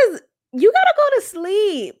 Niggas, you gotta go to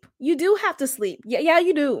sleep. You do have to sleep. Yeah,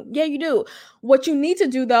 you do. Yeah, you do. What you need to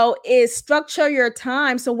do though is structure your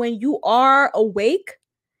time so when you are awake,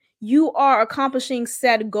 you are accomplishing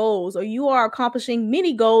set goals, or you are accomplishing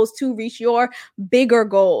mini goals to reach your bigger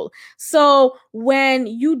goal. So when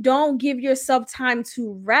you don't give yourself time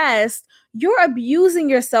to rest, you're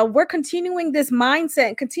abusing yourself. We're continuing this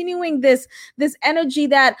mindset, continuing this energy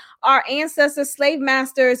that our ancestors, slave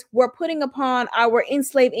masters, were putting upon our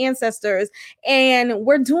enslaved ancestors, and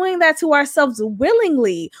we're doing that to ourselves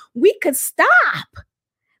willingly. We could stop.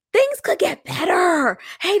 Things could get better.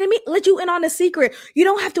 Hey, let me let you in on a secret. You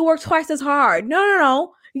don't have to work twice as hard.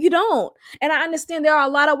 No, you don't. And I understand there are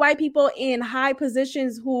a lot of white people in high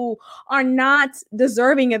positions who are not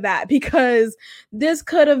deserving of that, because this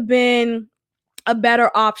could have been a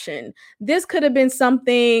better option. This could have been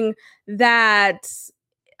something that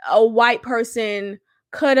a white person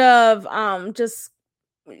could have just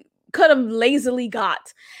could have lazily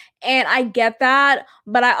got. And I get that,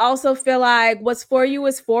 but I also feel like what's for you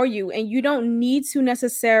is for you, and you don't need to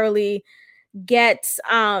necessarily get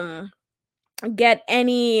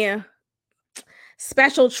any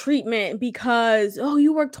special treatment because, oh,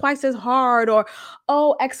 you work twice as hard, or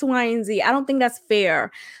oh, X, Y, and Z. I don't think that's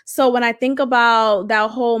fair. So when I think about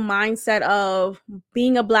that whole mindset of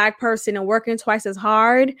being a Black person and working twice as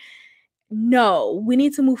hard, no, we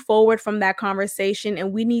need to move forward from that conversation,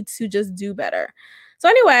 and we need to just do better. So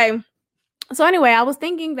anyway, I was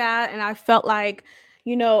thinking that, and I felt like,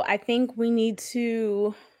 I think we need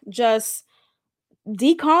to just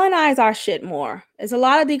decolonize our shit more. There's a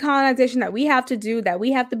lot of decolonization that we have to do, that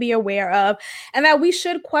we have to be aware of, and that we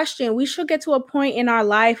should question. We should get to a point in our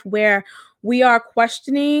life where we are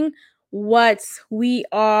questioning what we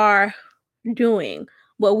are doing,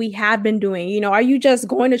 what we have been doing. Are you just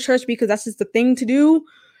going to church because that's just the thing to do?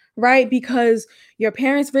 Right? Because your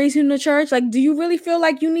parents raised you in the church. Like, do you really feel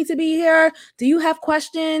like you need to be here? Do you have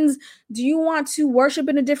questions? Do you want to worship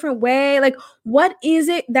in a different way? Like, what is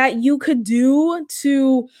it that you could do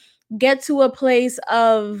to get to a place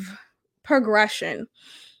of progression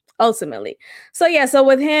ultimately? So yeah, so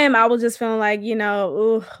with him, I was just feeling like,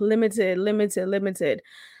 ooh, limited.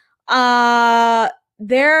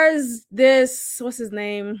 There's this, what's his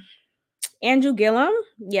name? Andrew Gillum.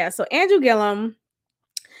 Yeah, so Andrew Gillum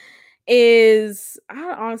is,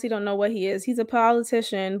 I honestly don't know what he is. He's a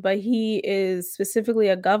politician, but he is specifically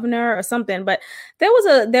a governor or something. But there was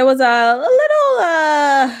a little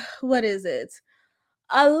what is it?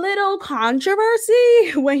 A little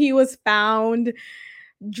controversy when he was found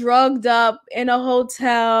drugged up in a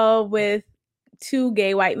hotel with two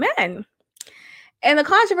gay white men. And the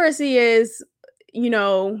controversy is,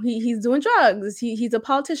 he's doing drugs. He's a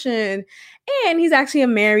politician, and he's actually a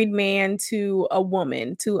married man to a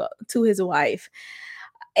woman, to his wife.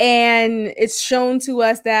 And it's shown to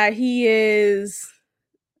us that he is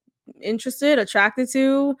interested, attracted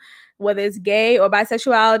to, whether it's gay or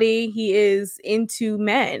bisexuality, he is into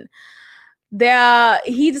men.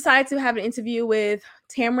 He decided to have an interview with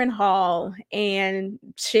Tamron Hall and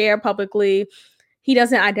share publicly he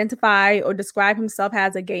doesn't identify or describe himself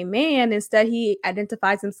as a gay man. Instead, he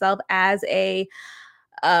identifies himself as a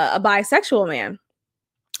bisexual man.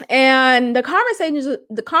 And the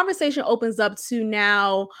conversation opens up to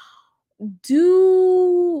now,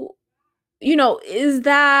 is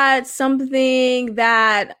that something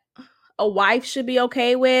that a wife should be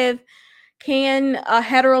okay with? Can a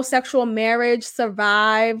heterosexual marriage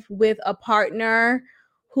survive with a partner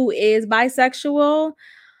who is bisexual?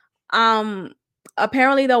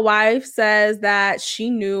 Apparently the wife says that she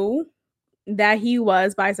knew that he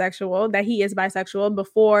is bisexual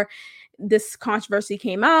before this controversy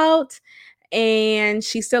came out, and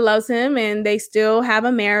she still loves him and they still have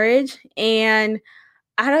a marriage. And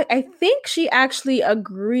I think she actually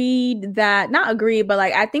agreed that, not agreed, but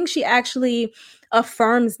like I think she actually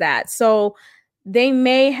affirms that. So they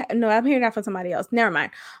may no, I'm hearing that from somebody else. Never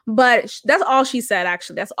mind. But that's all she said.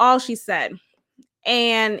 Actually, that's all she said,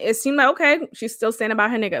 and it seemed like okay, she's still saying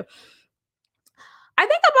about her nigga. I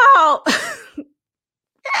think about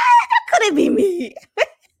could it be me?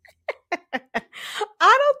 I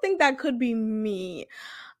don't think that could be me.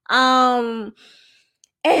 Um,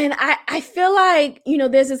 and I feel like,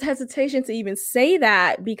 there's this hesitation to even say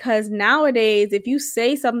that because nowadays, if you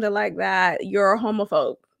say something like that, you're a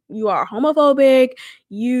homophobe. You are homophobic.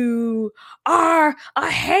 You are a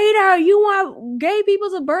hater. You want gay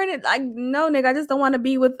people to burn it. Like, no, nigga, I just don't want to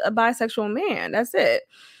be with a bisexual man. That's it.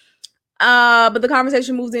 But the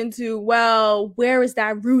conversation moves into, well, where is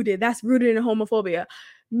that rooted? That's rooted in homophobia.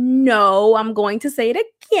 No, I'm going to say it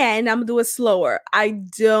again. I'm gonna do it slower. I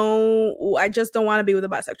just don't want to be with a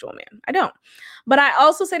bisexual man. I don't. But I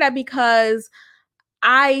also say that because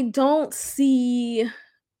I don't see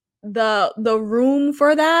the room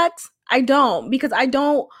for that. I don't, because I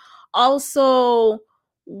don't also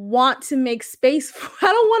want to make space for,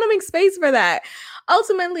 I don't want to make space for that.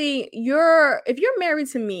 Ultimately, if you're married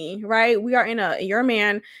to me, right? You're a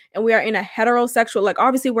man and we are in a heterosexual, like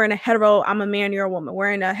obviously we're in a hetero, I'm a man, you're a woman.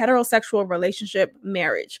 We're in a heterosexual relationship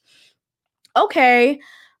marriage. Okay,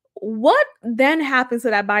 what then happens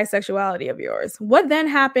to that bisexuality of yours? What then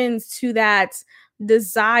happens to that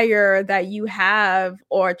desire that you have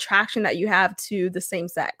or attraction that you have to the same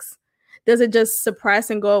sex? Does it just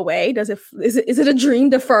suppress and go away? Is it a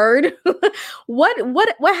dream deferred?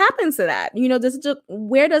 What happens to that?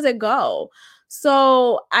 Where does it go?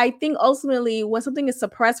 So I think ultimately when something is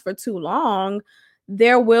suppressed for too long,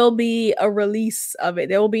 there will be a release of it.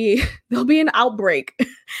 There'll be an outbreak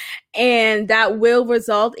and that will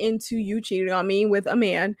result into you cheating on me with a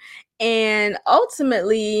man, and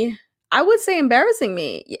ultimately I would say embarrassing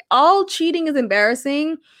me. All cheating is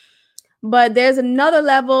embarrassing, but there's another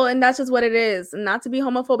level, and that's just what it is. Not to be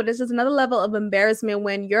homophobic, but it's just another level of embarrassment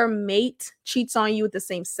when your mate cheats on you with the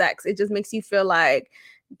same sex. It just makes you feel like,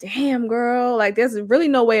 damn, girl, like there's really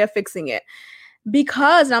no way of fixing it.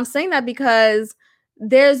 And I'm saying that because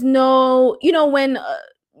there's no, when a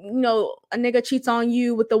nigga cheats on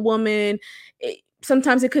you with a woman,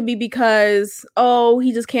 sometimes it could be because, oh,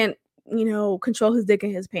 he just can't, control his dick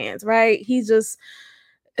in his pants, right? He's just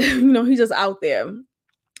he's just out there.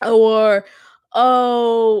 Or,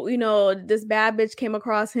 oh, this bad bitch came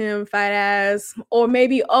across him, fat ass. Or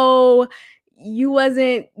maybe, oh, you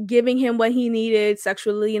wasn't giving him what he needed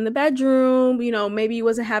sexually in the bedroom. Maybe you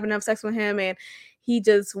wasn't having enough sex with him and he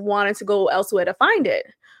just wanted to go elsewhere to find it.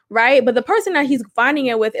 Right. But the person that he's finding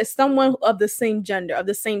it with is someone of the same gender, of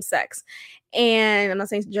the same sex. And I'm not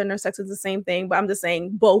saying gender, sex is the same thing, but I'm just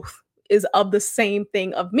saying both is of the same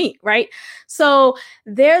thing of me. Right. So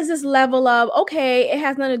there's this level of, okay, it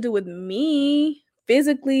has nothing to do with me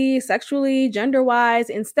physically, sexually, gender wise.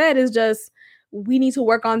 Instead, it's just, we need to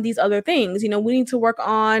work on these other things. We need to work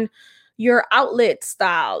on your outlet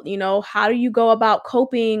style. How do you go about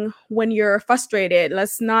coping when you're frustrated?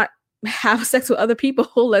 Let's not have sex with other people.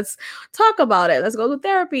 Let's talk about it. Let's go to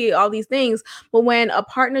therapy, all these things. But when a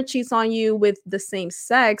partner cheats on you with the same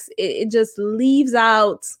sex, it just leaves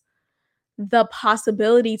out the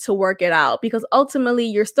possibility to work it out, because ultimately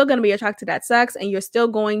you're still going to be attracted to that sex and you're still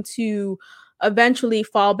going to eventually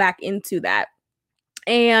fall back into that.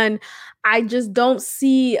 And I just don't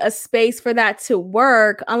see a space for that to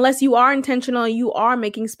work unless you are intentional and you are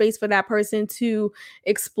making space for that person to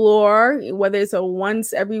explore, whether it's a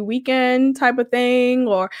once every weekend type of thing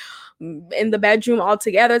or in the bedroom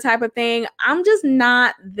altogether type of thing. I'm just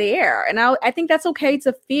not there. And I think that's okay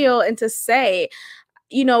to feel and to say,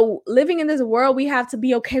 living in this world, we have to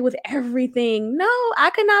be okay with everything. No, I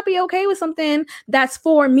could not be okay with something that's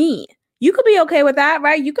for me. You could be okay with that,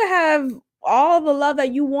 right? You could have all the love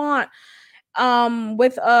that you want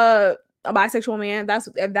with a bisexual man.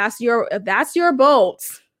 If that's your boat,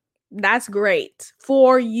 that's great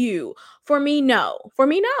for you. For me, no.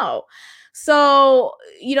 So,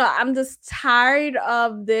 I'm just tired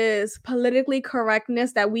of this politically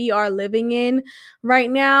correctness that we are living in right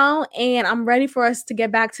now, and I'm ready for us to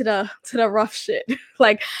get back to the rough shit.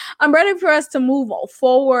 Like, I'm ready for us to move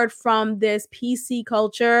forward from this PC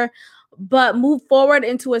culture, but move forward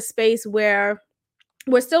into a space where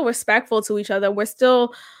we're still respectful to each other. We're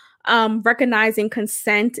still recognizing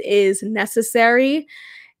consent is necessary,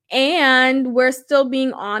 and we're still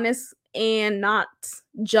being honest and not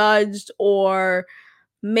judged or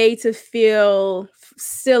made to feel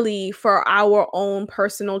silly for our own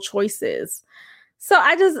personal choices. So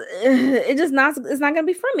it's not gonna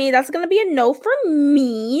be for me. That's gonna be a no for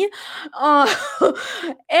me. I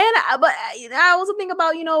also think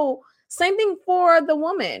about, same thing for the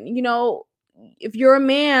woman. If you're a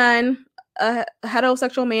man, a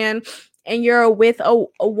heterosexual man, and you're with a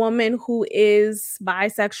woman who is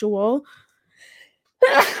bisexual,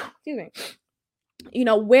 excuse me,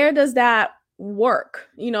 where does that work?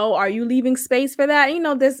 Are you leaving space for that?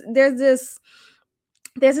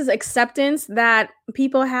 There's this acceptance that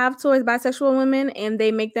people have towards bisexual women, and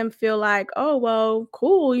they make them feel like, oh, well,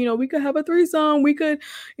 cool, we could have a threesome, we could,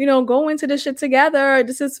 go into this shit together,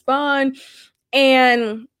 this is fun.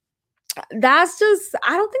 And that's just,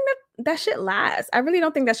 I don't think that shit lasts. I really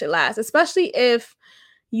don't think that shit lasts, especially if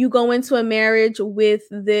you go into a marriage with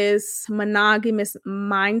this monogamous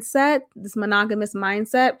mindset.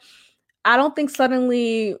 I don't think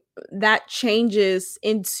suddenly that changes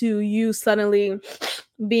into you suddenly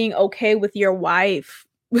being okay with your wife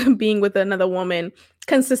being with another woman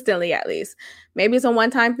consistently, at least. Maybe it's a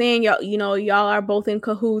one-time thing. Y'all are both in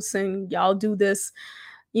cahoots and y'all do this,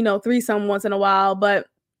 threesome once in a while. But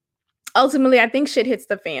ultimately, I think shit hits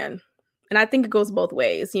the fan. And I think it goes both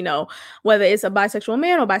ways, whether it's a bisexual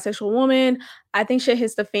man or bisexual woman. I think shit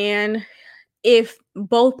hits the fan if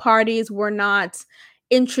both parties were not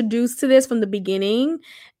introduced to this from the beginning,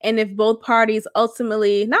 and if both parties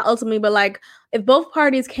not ultimately, but like if both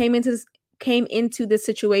parties came into this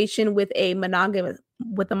situation with a monogamous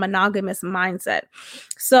mindset.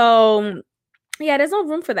 So yeah, there's no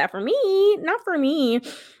room for that for me. Not for me.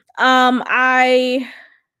 I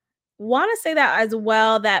want to say that as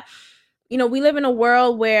well, that we live in a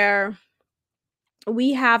world where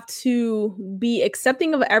we have to be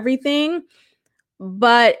accepting of everything,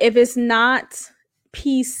 but if it's not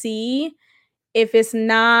PC, if it's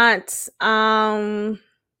not of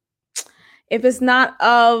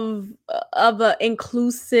an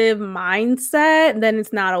inclusive mindset, then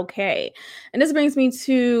it's not okay. And this brings me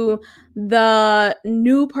to the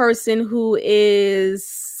new person who is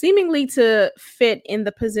seemingly to fit in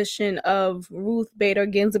the position of Ruth Bader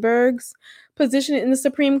Ginsburg's position in the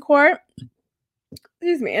Supreme Court.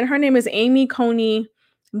 Excuse me. And her name is Amy Coney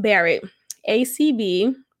Barrett,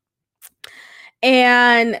 ACB.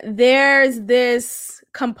 And there's this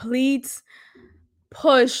complete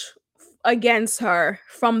push against her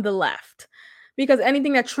from the left, because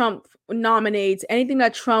anything that Trump nominates, anything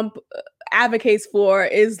that Trump advocates for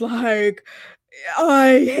is like,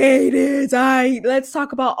 I hate it. Let's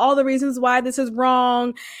talk about all the reasons why this is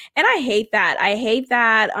wrong. And I hate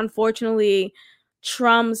that. Unfortunately,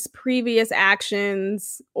 Trump's previous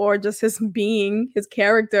actions, or just his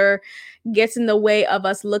character, gets in the way of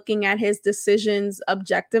us looking at his decisions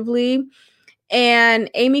objectively. And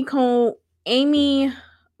Amy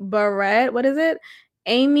Barrett, what is it?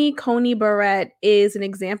 Amy Coney Barrett is an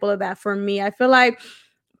example of that for me. I feel like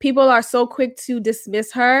people are so quick to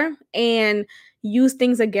dismiss her and use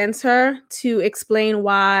things against her to explain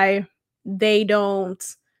why they don't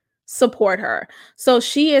support her. So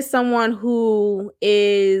she is someone who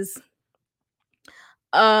is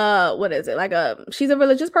what is it? She's a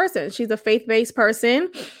religious person. She's a faith-based person,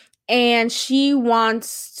 and she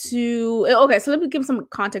wants to, okay, so let me give some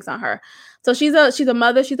context on her. So she's a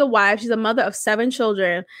mother, she's a wife, she's a mother of 7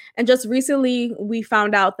 children, and just recently we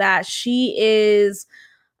found out that she has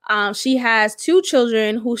 2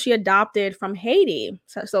 children who she adopted from Haiti.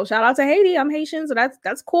 So shout out to Haiti. I'm Haitian, so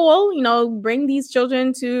that's cool. Bring these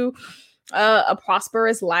children to a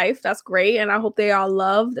prosperous life. That's great, and I hope they are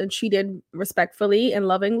loved and treated respectfully and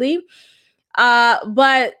lovingly.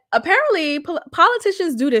 But apparently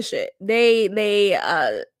politicians do this shit. They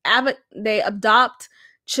adopt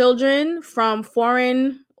children from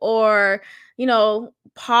foreign or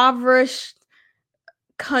impoverished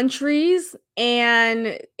countries,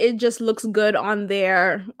 and it just looks good on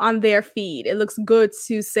their feed. It looks good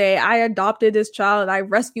to say, I adopted this child, I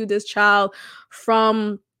rescued this child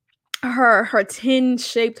from her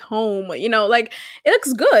tin-shaped home. Like, it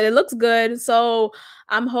looks good. So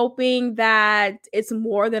I'm hoping that it's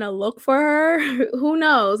more than a look for her. Who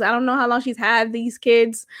knows? I don't know how long she's had these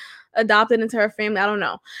kids adopted into her family. I don't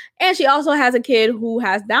know. And she also has a kid who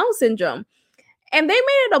has Down syndrome. And they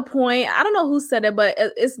made it a point, I don't know who said it, but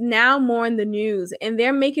it's now more in the news, and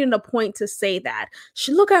they're making it a point to say that.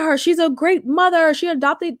 Look at her, she's a great mother. She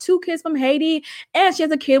adopted 2 kids from Haiti, and she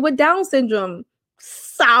has a kid with Down syndrome.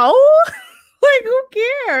 So, like, who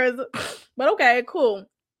cares? But okay, cool.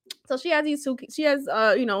 So she has 7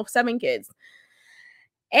 kids.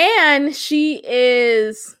 And she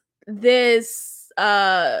is this,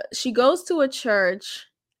 she goes to a church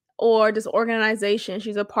or this organization.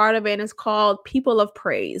 She's a part of it, and it's called People of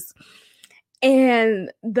Praise.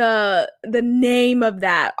 And the name of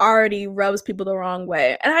that already rubs people the wrong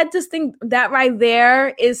way. And I just think that right there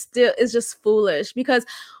is just foolish, because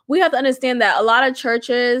we have to understand that a lot of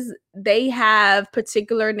churches, they have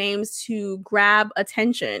particular names to grab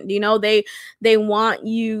attention. They want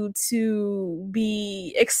you to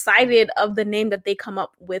be excited of the name that they come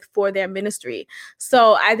up with for their ministry.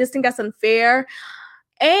 So I just think that's unfair.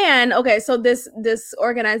 And okay, so this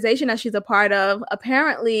organization that she's a part of,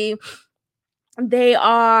 apparently they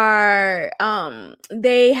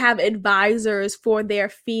have advisors for their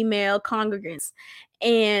female congregants,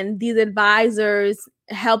 and these advisors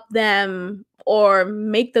help them or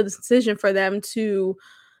make the decision for them to,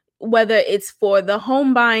 whether it's for the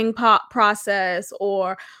home buying process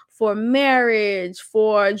or for marriage,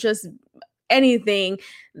 for just anything.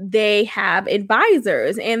 They have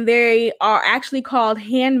advisors, and they are actually called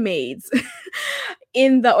handmaids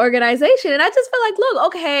in the organization. And I just feel like, look,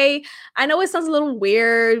 okay, I know it sounds a little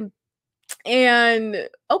weird, and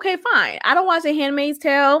okay, fine, I don't watch A Handmaid's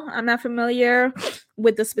Tale, I'm not familiar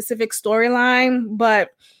with the specific storyline,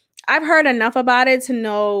 but I've heard enough about it to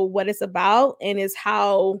know what it's about, and it's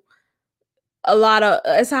how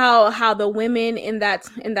how the women in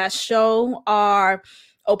that show are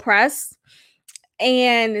oppressed,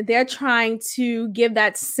 and they're trying to give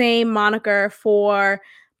that same moniker for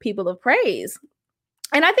people of praise.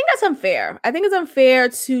 And I think that's unfair. I think it's unfair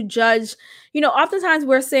to judge. Oftentimes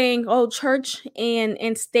we're saying, oh, church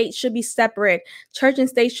and state should be separate. Church and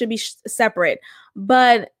state should be separate.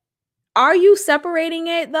 But are you separating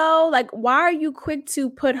it though? Like, why are you quick to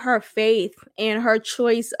put her faith and her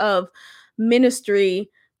choice of ministry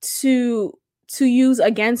to use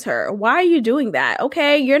against her? Why are you doing that?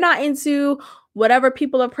 Okay, you're not into whatever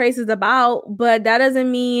people of praise is about, but that doesn't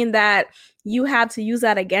mean that you have to use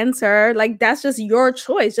that against her. Like, that's just your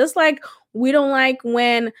choice. Just like we don't like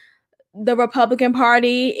when the Republican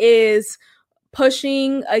Party is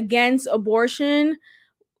pushing against abortion.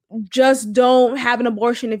 Just don't have an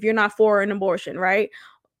abortion if you're not for an abortion, right?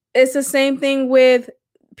 It's the same thing with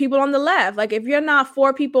people on the left. Like, if you're not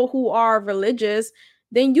for people who are religious,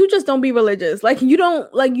 then you just don't be religious. You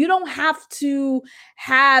don't have to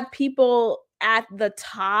have people at the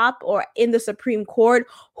top or in the Supreme Court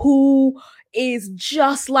who is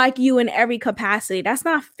just like you in every capacity. That's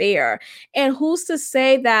not fair. And who's to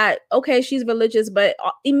say that, okay, she's religious, but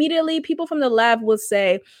immediately people from the left will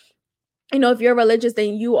say, if you're religious,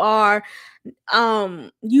 then you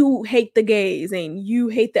hate the gays, and you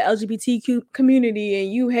hate the LGBTQ community,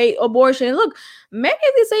 and you hate abortion. And look, maybe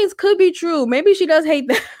these things could be true. Maybe she does hate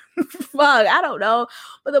them. Fuck, I don't know.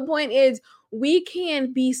 But the point is, we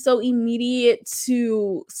can't be so immediate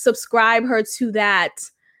to subscribe her to that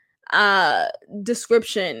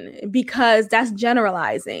description, because that's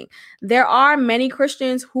generalizing. There are many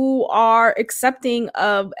Christians who are accepting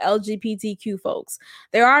of LGBTQ folks.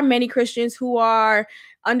 There are many Christians who are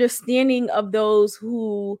understanding of those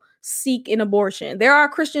who seek an abortion. There are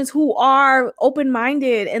Christians who are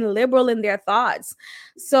open-minded and liberal in their thoughts.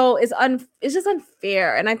 So it's just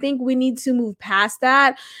unfair. And I think we need to move past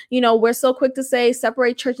that. We're so quick to say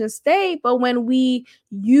separate church and state, but when we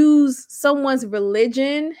use someone's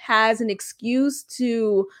religion as an excuse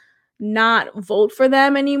to not vote for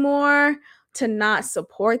them anymore, to not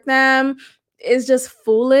support them, is just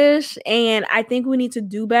foolish. And I think we need to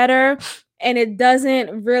do better. And it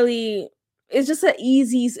doesn't really, it's just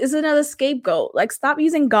it's another scapegoat. Like, stop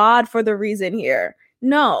using God for the reason here.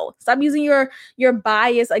 No, stop using your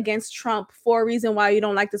bias against Trump for a reason why you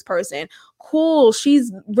don't like this person. Cool,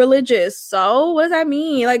 she's religious. So what does that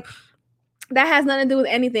mean? Like, that has nothing to do with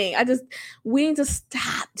anything. We need to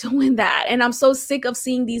stop doing that. And I'm so sick of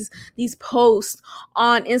seeing these posts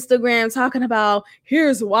on Instagram talking about,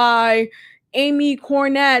 here's why Amy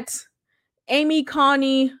Coney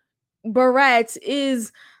Barrett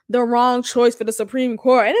is the wrong choice for the Supreme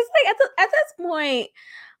Court. And it's like, at this point,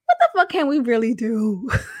 what the fuck can we really do?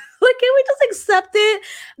 Like, can we just accept it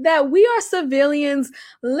that we are civilians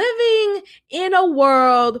living in a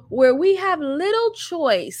world where we have little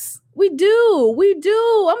choice? We do.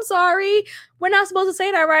 I'm sorry. We're not supposed to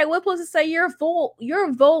say that, right? We're supposed to say your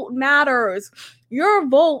vote matters. Your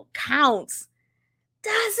vote counts.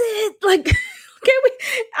 Does it? Like,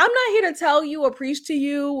 I'm not here to tell you or preach to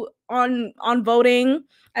you on voting.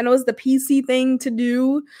 I know it's the PC thing to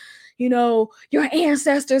do. Your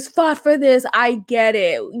ancestors fought for this. I get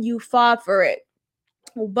it. You fought for it.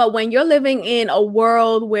 But when you're living in a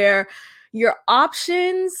world where your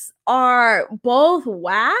options are both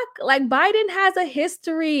whack, like Biden has a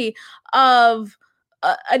history of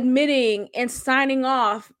admitting and signing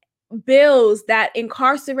off bills that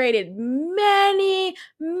incarcerated many,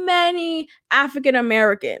 many African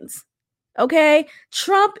Americans. Okay,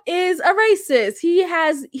 Trump is a racist. He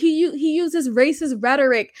uses racist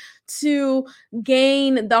rhetoric to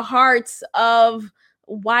gain the hearts of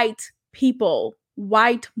white people,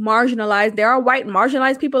 white marginalized. There are white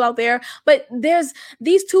marginalized people out there, but there's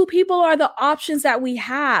these two people are the options that we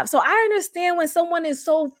have. So I understand when someone is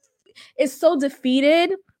so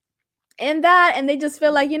defeated in that, and they just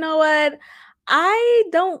feel like, you know what, I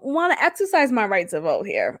don't want to exercise my right to vote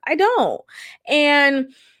here. I don't.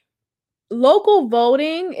 And local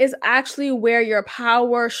voting is actually where your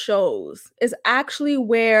power shows, is actually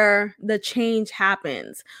where the change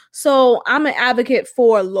happens. So I'm an advocate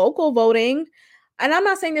for local voting, and I'm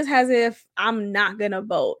not saying this as if I'm not gonna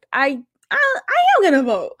vote. I am gonna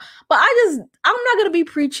vote, but I'm not gonna be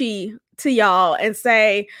preachy to y'all and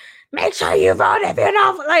say, make sure you vote if you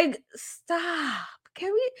don't. Like, stop.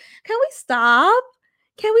 Can we stop?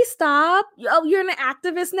 Can we stop? Oh, you're an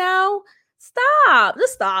activist now. Stop.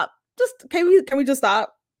 Just stop. Just can we just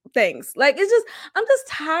stop? Thanks. Like, it's just, I'm just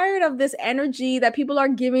tired of this energy that people are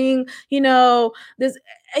giving. This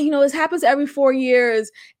happens every 4 years,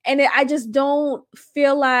 and I just don't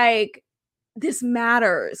feel like this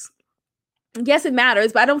matters. Yes, it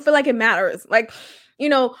matters, but I don't feel like it matters. Like,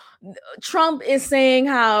 Trump is saying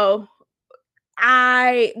how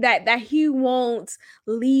that he won't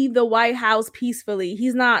leave the White House peacefully.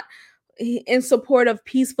 He's not in support of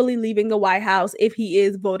peacefully leaving the White House if he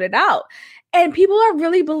is voted out. And people are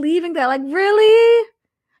really believing that. Like, really?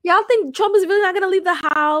 Y'all think Trump is really not going to leave the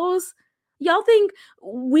house? Y'all think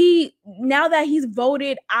now that he's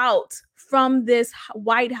voted out from this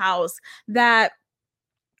White House, that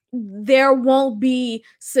there won't be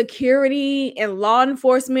security and law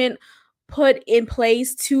enforcement put in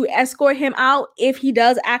place to escort him out if he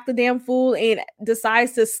does act a damn fool and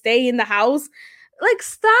decides to stay in the house? Like,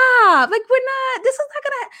 stop. Like,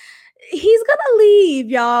 he's gonna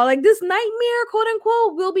leave, y'all. Like, this nightmare, quote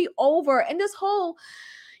unquote, will be over. And this whole,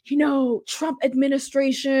 Trump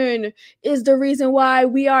administration is the reason why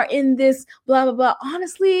we are in this blah, blah, blah.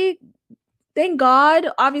 Honestly, thank God.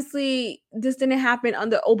 Obviously, this didn't happen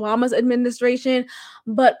under Obama's administration,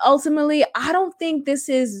 but ultimately, I don't think this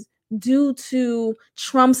is due to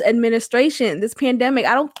Trump's administration, this pandemic.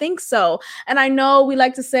 I don't think so. And I know we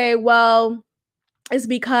like to say, well, it's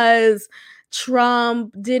because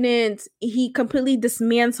Trump he completely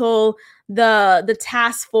dismantled the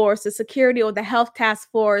task force, the security or the health task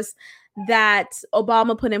force that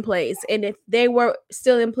Obama put in place. And if they were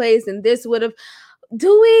still in place, then this would have,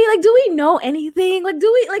 do we know anything? Like,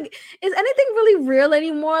 is anything really real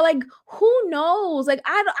anymore? Like, who knows? Like,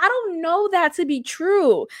 I don't know that to be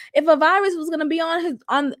true. If a virus was going to be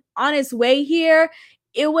on its way here,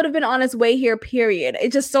 it would have been on its way here, period.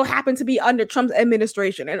 It just so happened to be under Trump's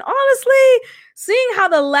administration. And honestly, seeing how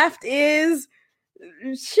the left is,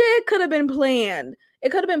 shit could have been planned. It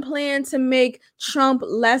could have been planned to make Trump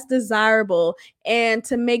less desirable and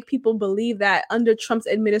to make people believe that under Trump's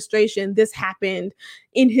administration, this happened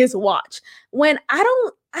in his watch. When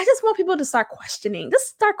I just want people to start questioning. Just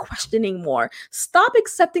start questioning more. Stop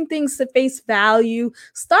accepting things to face value.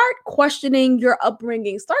 Start questioning your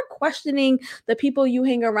upbringing. Start questioning the people you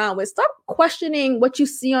hang around with. Start questioning what you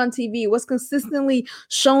see on TV, what's consistently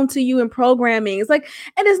shown to you in programming. It's like,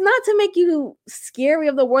 and it's not to make you scary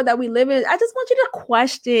of the world that we live in. I just want you to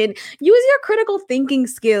question. Use your critical thinking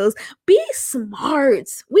skills. Be smart.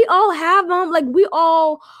 We all have them. Like, we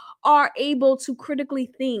all are able to critically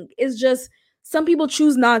think. It's just some people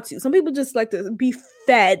choose not to. Some people just like to be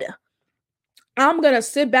fed. I'm going to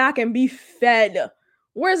sit back and be fed.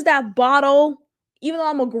 Where's that bottle? Even though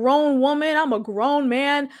I'm a grown woman, I'm a grown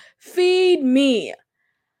man, feed me.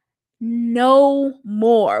 No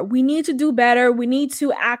more. We need to do better. We need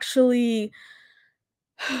to actually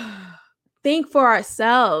think for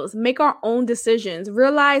ourselves, make our own decisions,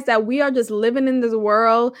 realize that we are just living in this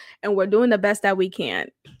world and we're doing the best that we can.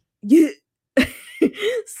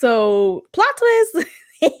 So, plot twist.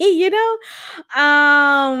 Okay,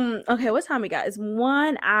 what time we got? It's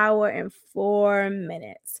 1 hour and 4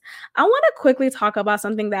 minutes. I want to quickly talk about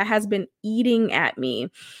something that has been eating at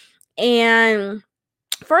me. And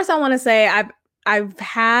first, I want to say I've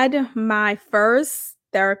had my first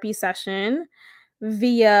therapy session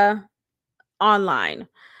via online.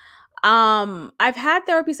 I've had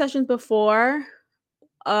therapy sessions before,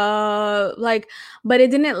 but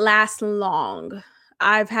it didn't last long.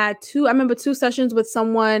 I remember 2 sessions with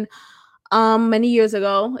someone many years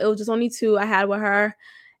ago. It was just only 2 I had with her.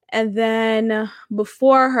 And then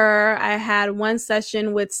before her, I had 1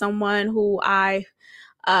 session with someone who I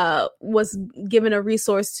was given a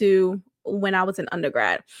resource to when I was in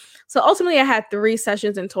undergrad. So ultimately, I had 3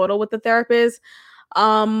 sessions in total with the therapist.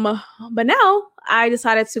 But now I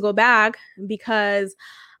decided to go back because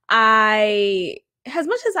as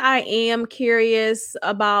much as I am curious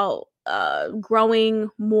about growing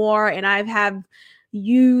more, and I have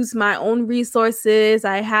used my own resources,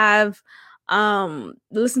 I have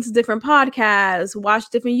listened to different podcasts,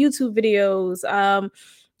 watched different YouTube videos,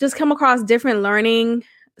 just come across different learning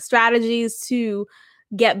strategies to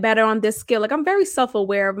get better on this skill. Like, I'm very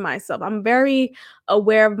self-aware of myself. I'm very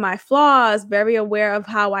aware of my flaws, very aware of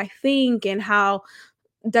how I think and how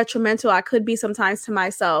detrimental I could be sometimes to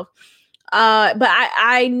myself. But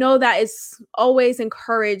I know that it's always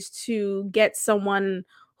encouraged to get someone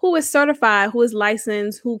who is certified, who is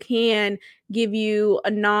licensed, who can give you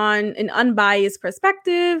an unbiased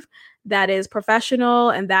perspective that is professional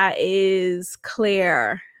and that is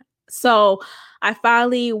clear. So I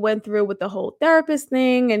finally went through with the whole therapist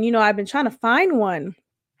thing, and I've been trying to find one,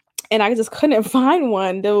 and I just couldn't find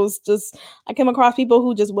one. I came across people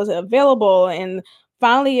who just wasn't available, and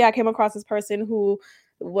finally I came across this person who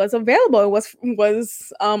was available. It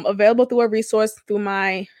was available through a resource through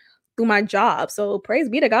my job. So praise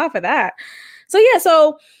be to God for that. So yeah,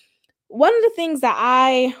 so one of the things that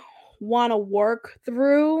I want to work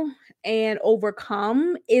through and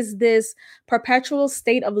overcome is this perpetual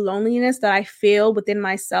state of loneliness that I feel within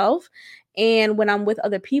myself. And when I'm with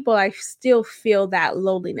other people, I still feel that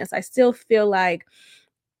loneliness. I still feel like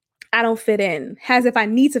I don't fit in, as if I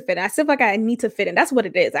need to fit in. I feel like I need to fit in. That's what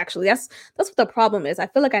it is, actually. That's what the problem is. I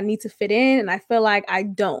feel like I need to fit in, and I feel like I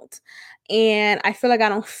don't. And I feel like I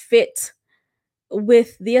don't fit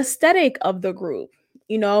with the aesthetic of the group.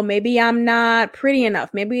 Maybe I'm not pretty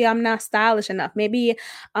enough. Maybe I'm not stylish enough. Maybe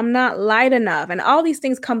I'm not light enough. And all these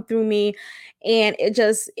things come through me, and it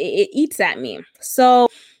eats at me. So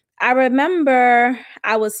I remember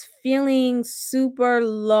I was feeling super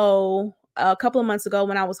low a couple of months ago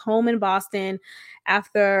when I was home in Boston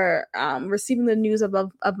after receiving the news of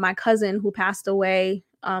my cousin who passed away,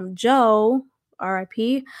 Joe,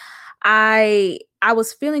 RIP. I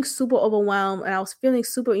was feeling super overwhelmed, and I was feeling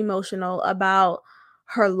super emotional about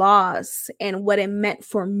her loss and what it meant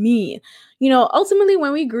for me. Ultimately,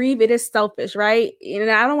 when we grieve, it is selfish, right?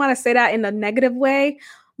 And I don't want to say that in a negative way,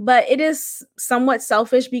 but it is somewhat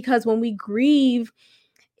selfish, because when we grieve,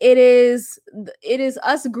 it is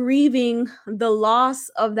us grieving the loss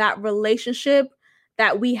of that relationship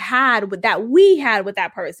that we had with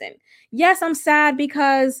that person. Yes, I'm sad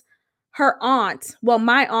because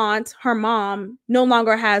my aunt, her mom, no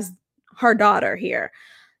longer has her daughter here.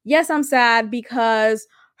 Yes, I'm sad because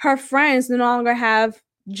her friends no longer have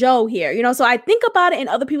Joe here. So I think about it in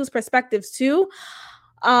other people's perspectives too.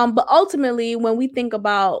 But ultimately, when we think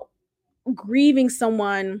about grieving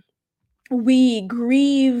someone, we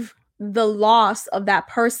grieve the loss of that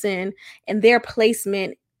person and their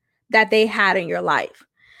placement that they had in your life.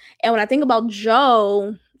 And when I think about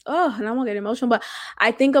Joe, and I won't get emotional, but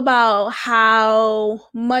I think about how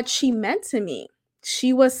much she meant to me.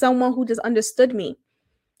 She was someone who just understood me.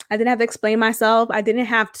 I didn't have to explain myself. I didn't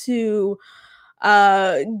have to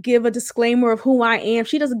give a disclaimer of who I am.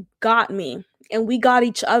 She just got me, and we got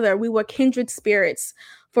each other. We were kindred spirits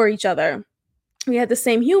for each other. We had the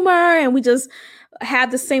same humor, and we just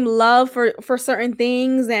had the same love for certain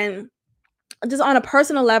things. And just on a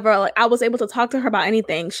personal level, like, I was able to talk to her about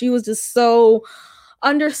anything. She was just so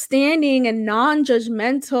understanding and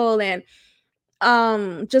non-judgmental, and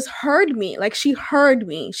just heard me. Like, she heard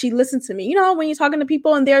me. She listened to me. When you're talking to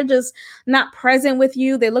people and they're just not present with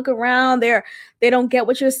you, they look around, they don't get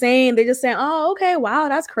what you're saying. They just say, "Oh, okay, wow,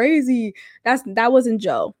 that's crazy." That wasn't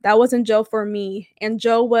Joe. That wasn't Joe for me. And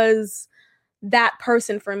Joe was that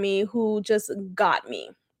person for me who just got me.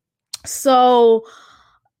 So,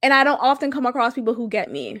 and I don't often come across people who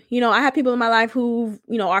get me. I have people in my life who,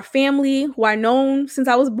 are family, who I've known since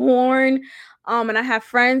I was born. And I have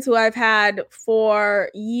friends who I've had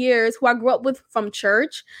for years, who I grew up with from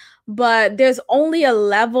church. But there's only a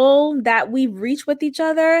level that we've reached with each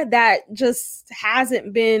other that just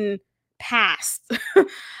hasn't been passed. And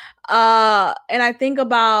I think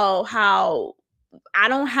about how I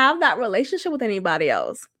don't have that relationship with anybody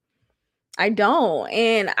else. I don't.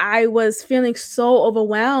 And I was feeling so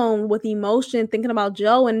overwhelmed with emotion, thinking about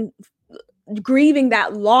Joe and grieving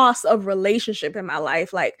that loss of relationship in my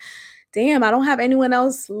life. Like, damn, I don't have anyone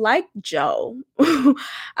else like Joe.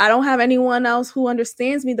 I don't have anyone else who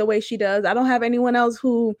understands me the way she does. I don't have anyone else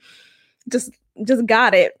who just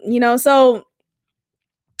got it, So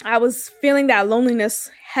I was feeling that loneliness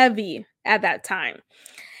heavy at that time.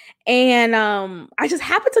 And I just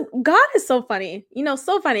happened to, God is so funny,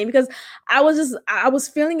 so funny, because I was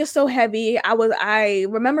feeling it so heavy. I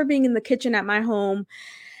remember being in the kitchen at my home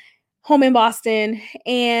in Boston,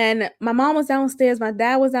 and my mom was downstairs, my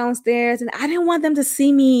dad was downstairs, and I didn't want them to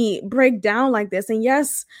see me break down like this. And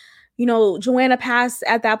yes, Joanna passed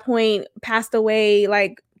away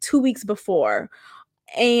like 2 weeks before.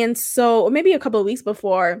 And so, or maybe a couple of weeks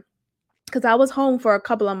before, because I was home for a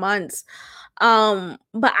couple of months.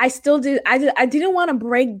 But I didn't want to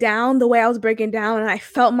break down the way I was breaking down, and I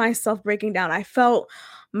felt myself breaking down. I felt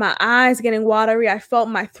my eyes getting watery. I felt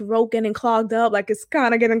my throat getting clogged up, like it's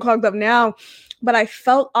kind of getting clogged up now. But I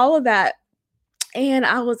felt all of that. And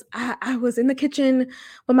I was in the kitchen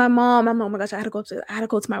with my mom. I'm, oh my gosh, I gotta go upstairs. I gotta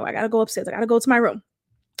go to my room. I gotta go upstairs. I gotta go to my room.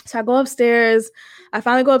 So I go upstairs. I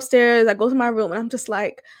finally go upstairs. I go to my room, and I'm just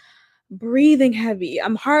like breathing heavy.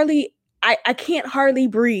 I can't hardly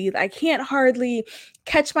breathe. I can't hardly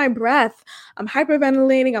catch my breath. I'm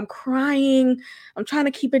hyperventilating. I'm crying. I'm trying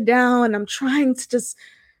to keep it down. I'm trying to just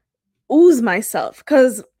ooze myself,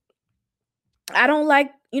 because I don't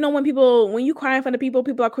like, when you cry in front of people,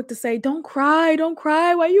 people are quick to say, don't cry, don't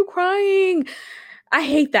cry. Why are you crying? I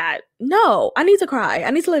hate that. No, I need to cry.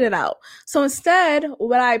 I need to let it out. So instead,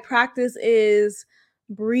 what I practice is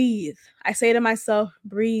breathe. I say to myself,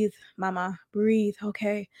 breathe, mama, breathe.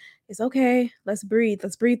 Okay. It's okay. Let's breathe.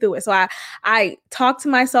 Let's breathe through it. So I talk to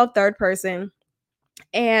myself third person,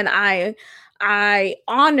 and I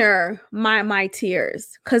honor my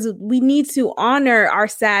tears, because we need to honor our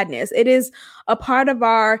sadness. It is a part of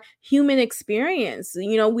our human experience.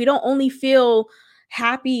 We don't only feel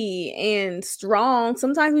happy and strong.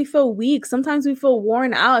 Sometimes we feel weak. Sometimes we feel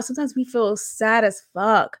worn out. Sometimes we feel sad as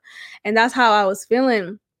fuck. And that's how I was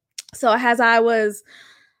feeling. So as I was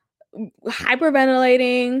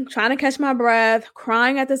hyperventilating, trying to catch my breath,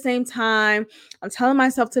 crying at the same time, I'm telling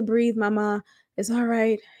myself to breathe, mama. It's all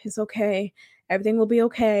right. It's okay. Everything will be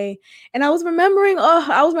okay. And I was remembering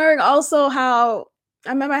also how I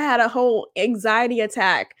remember I had a whole anxiety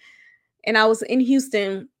attack, and I was in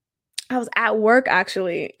Houston. I was at work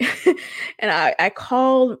actually. And I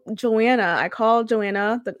called Joanna.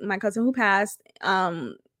 My cousin who passed.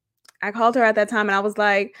 I called her at that time, and I was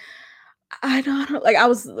like, I don't like, I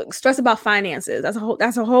was stressed about finances. That's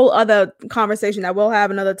a whole other conversation that we'll have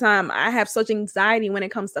another time. I have such anxiety when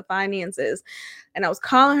it comes to finances. And I was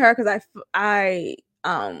calling her because I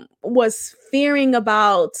was fearing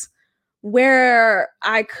about where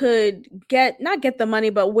I could not get the money,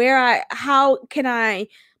 but how can I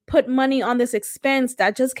put money on this expense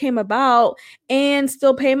that just came about and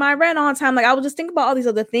still pay my rent on time. Like, I would just think about all these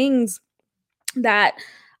other things that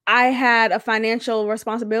I had a financial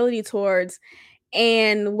responsibility towards.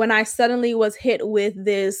 And when I suddenly was hit with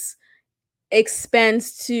this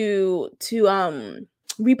expense to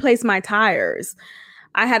replace my tires,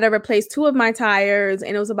 I had to replace two of my tires,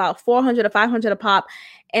 and it was about 400 or 500 a pop.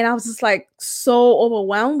 And I was just like so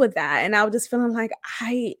overwhelmed with that. And I was just feeling like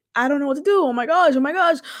I don't know what to do. Oh my gosh,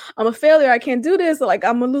 I'm a failure. I can't do this. Like,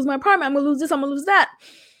 I'm gonna lose my apartment. I'm gonna lose this. I'm gonna lose that.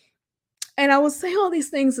 And I was saying all these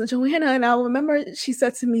things to Joanna, and I remember she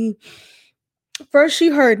said to me, first she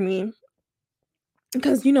heard me,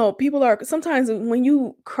 because people are sometimes, when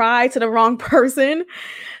you cry to the wrong person,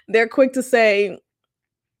 they're quick to say,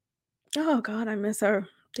 oh God, I miss her,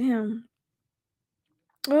 damn.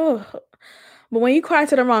 Oh, but when you cry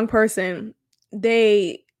to the wrong person,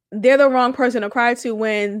 they're the wrong person to cry to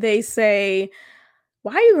when they say,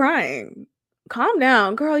 why are you crying? Calm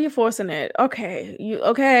down, girl, you're forcing it. Okay, you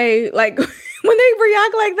okay? Like, when they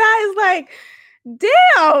react like that, it's like,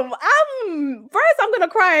 damn, I'm gonna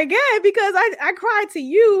cry again, because I cried to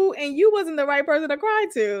you and you wasn't the right person to cry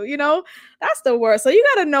to. That's the worst. So you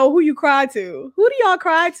got to know who you cry to. Who do y'all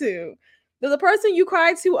cry to? Does the person you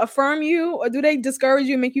cry to affirm you, or do they discourage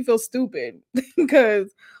you and make you feel stupid?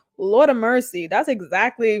 Because Lord of mercy, that's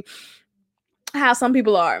exactly how some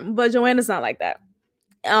people are. But Joanna's not like that.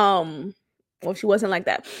 Well, she wasn't like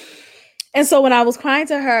that. And so when I was crying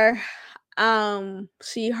to her,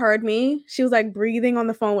 she heard me. She was like breathing on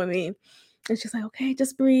the phone with me, and she's like, okay,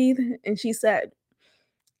 just breathe. And she said,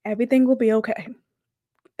 everything will be okay.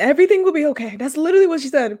 Everything will be okay. That's literally what she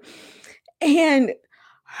said. And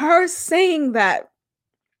her saying that,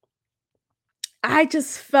 I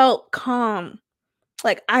just felt calm.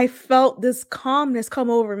 Like, I felt this calmness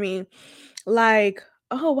come over me. Like,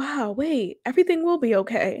 oh wow, wait, everything will be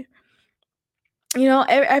okay.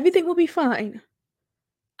 Everything will be fine.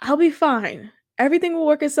 I'll be fine. Everything will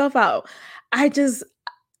work itself out. I just,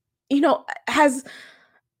 as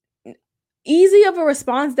easy of a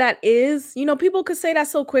response that is, people could say that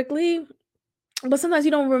so quickly, but sometimes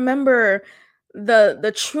you don't remember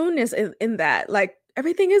the trueness in that. Like,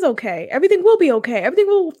 everything is okay. Everything will be okay. Everything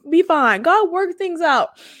will be fine. God worked things out.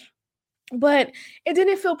 But it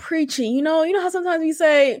didn't feel preachy. You know how sometimes we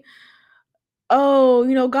say,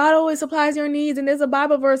 oh, God always supplies your needs, and there's a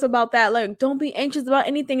Bible verse about that. Like, don't be anxious about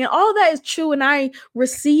anything. And all that is true, and I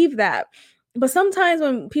receive that. But sometimes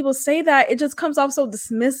when people say that, it just comes off so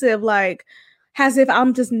dismissive, like as if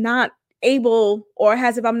I'm just not able, or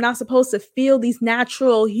as if I'm not supposed to feel these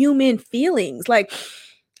natural human feelings. Like,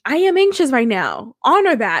 I am anxious right now.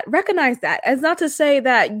 Honor that, recognize that. It's not to say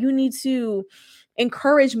that you need to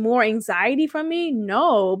encourage more anxiety from me.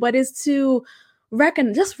 No, but it's to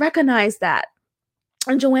just recognize that.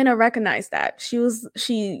 And Joanna recognized that. She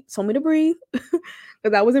told me to breathe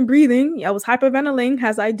because I wasn't breathing. I was hyperventilating,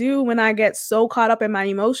 as I do when I get so caught up in my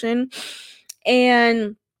emotion.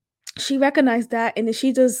 And she recognized that, and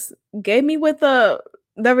she just gave me with the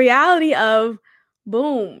reality of,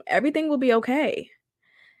 boom, everything will be okay.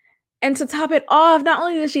 And to top it off, not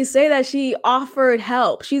only did she say that, she offered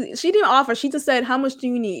help. She didn't offer, she just said, how much do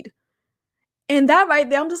you need? And that right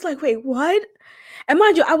there, I'm just like, wait, what? And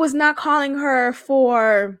mind you, I was not calling her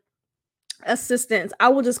for assistance. I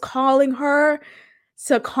was just calling her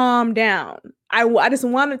to calm down. I just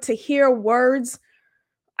wanted to hear words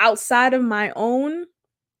outside of my own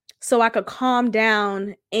so I could calm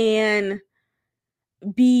down and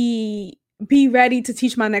be ready to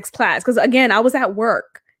teach my next class. Because again, I was at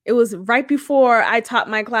work. It was right before I taught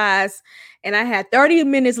my class, and I had 30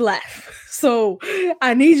 minutes left. So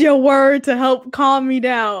I need your word to help calm me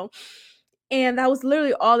down. And that was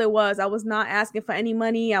literally all it was. I was not asking for any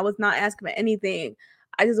money. I was not asking for anything.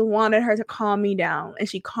 I just wanted her to calm me down. And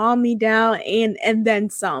she calmed me down and then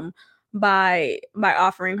some by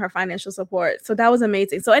offering her financial support. So that was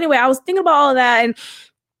amazing. So anyway, I was thinking about all of that. And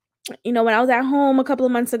when I was at home a couple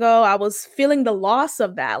of months ago, I was feeling the loss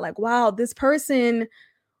of that. Like, wow, this person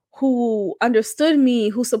who understood me,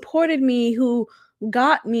 who supported me, who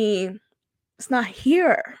got me, it's not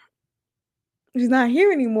here. She's not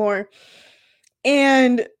here anymore.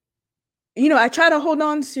 And I try to hold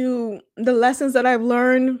on to the lessons that I've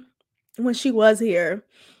learned when she was here,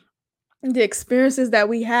 the experiences that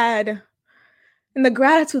we had, and the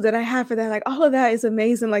gratitude that I have for that. Like, all of that is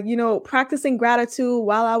amazing. Like, practicing gratitude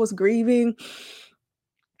while I was grieving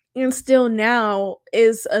and still now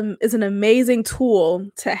is an amazing tool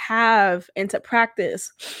to have and to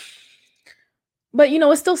practice. But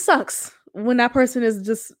it still sucks when that person is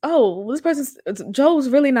just, oh, this person's Joe's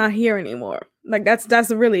really not here anymore. Like,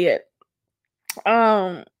 that's really it.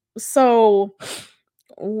 So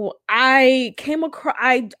I came across,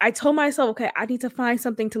 I told myself, okay, I need to find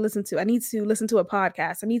something to listen to. I need to listen to a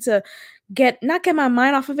podcast. I need to not get my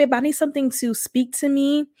mind off of it, but I need something to speak to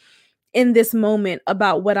me in this moment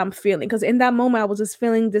about what I'm feeling. Because in that moment, I was just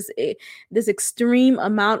feeling this extreme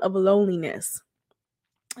amount of loneliness.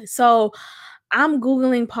 So I'm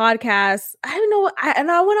Googling podcasts. I don't know.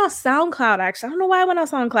 And I went on SoundCloud, actually. I don't know why I went on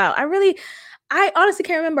SoundCloud. I honestly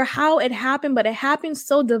can't remember how it happened, but it happened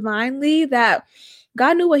so divinely that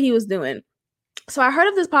God knew what he was doing. So I heard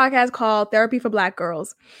of this podcast called Therapy for Black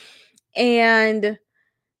Girls. And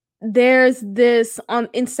there's this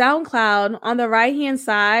in SoundCloud on the right-hand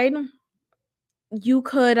side, you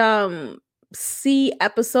could see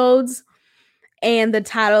episodes and the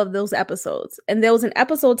title of those episodes. And there was an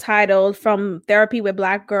episode titled From Therapy with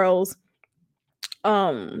Black Girls.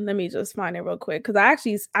 Let me just find it real quick, because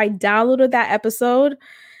I downloaded that episode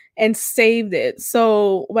and saved it.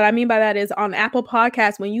 So what I mean by that is, on Apple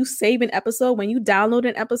Podcasts, when you save an episode, when you download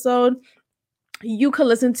an episode, you can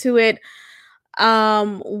listen to it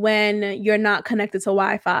when you're not connected to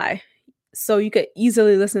Wi-Fi. So you could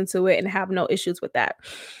easily listen to it and have no issues with that.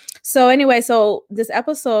 So anyway, so this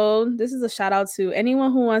episode, this is a shout out to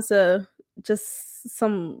anyone who wants to just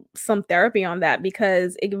some therapy on that,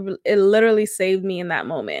 because it literally saved me in that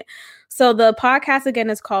moment. So the podcast again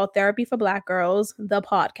is called Therapy for Black Girls, the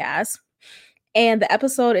podcast. And the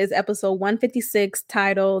episode is episode 156,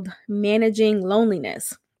 titled Managing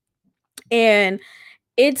Loneliness. And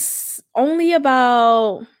it's only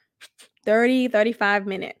about 35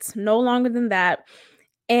 minutes, no longer than that.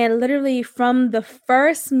 And literally from the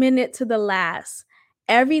first minute to the last,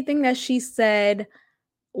 everything that she said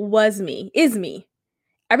is me.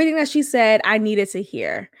 Everything that she said, I needed to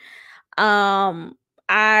hear.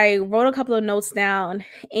 I wrote a couple of notes down,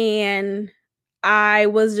 and I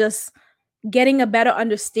was just getting a better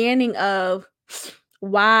understanding of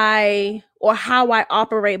why or how I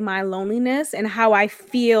operate my loneliness, and how I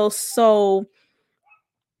feel so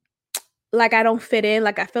like I don't fit in,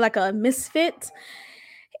 like I feel like a misfit.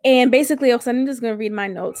 And basically, I'm just going to read my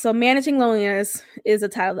notes. So Managing Loneliness is the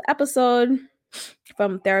title of the episode.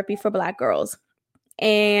 from Therapy for Black Girls.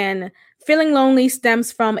 And feeling lonely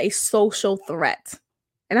stems from a social threat.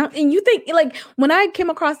 And you think, like, when I came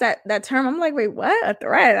across that term, I'm like, wait, what? A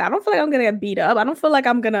threat? I don't feel like I'm gonna get beat up. I don't feel like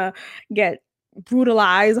I'm gonna get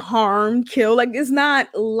brutalized, harmed, killed. Like, it's not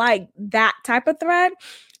like that type of threat,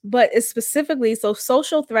 but it's specifically, so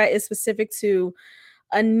social threat is specific to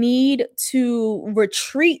a need to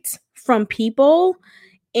retreat from people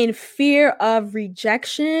in fear of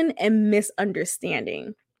rejection and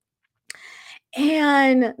misunderstanding.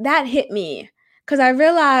 And that hit me because I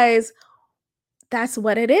realized that's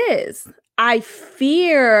what it is. I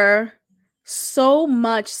fear so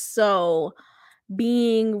much so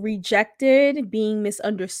being rejected, being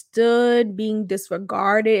misunderstood, being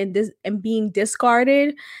disregarded and being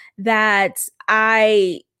discarded that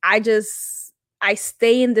I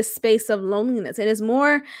stay in this space of loneliness. It is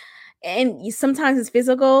more, and sometimes it's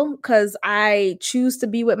physical because I choose to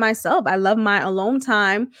be with myself. I love my alone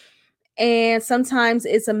time. And sometimes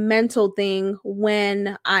it's a mental thing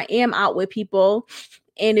when I am out with people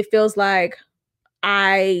and it feels like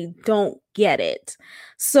I don't get it.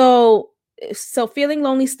 So feeling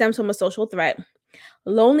lonely stems from a social threat.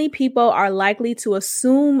 Lonely people are likely to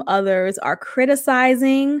assume others are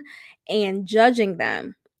criticizing and judging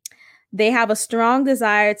them. They have a strong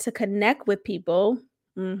desire to connect with people,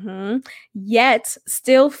 yet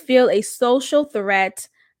still feel a social threat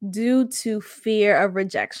due to fear of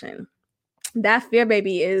rejection. That fear,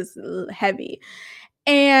 baby, is heavy.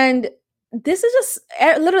 And this is just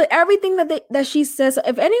literally everything that she says. So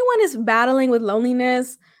if anyone is battling with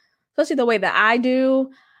loneliness, especially the way that I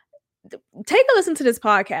do, take a listen to this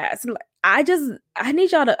podcast. I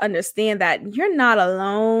need y'all to understand that you're not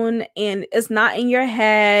alone and it's not in your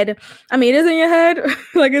head. I mean, it is in your head,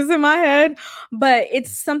 like it's in my head, but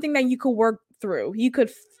it's something that you could work through. You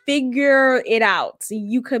could figure it out.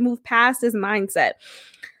 You could move past this mindset.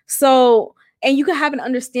 So, and you could have an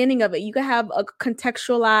understanding of it. You could have a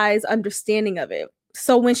contextualized understanding of it.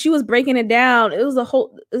 So when she was breaking it down, it was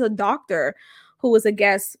a doctor who was a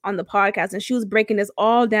guest on the podcast, and she was breaking this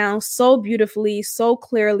all down so beautifully, so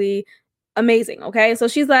clearly. Amazing. Okay. So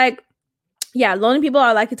she's like, yeah, lonely people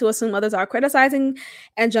are likely to assume others are criticizing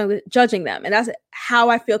and judging them. And that's how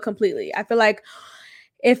I feel completely. I feel like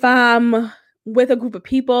if I'm with a group of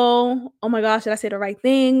people, oh my gosh, did I say the right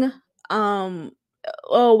thing?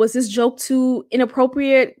 Oh, was this joke too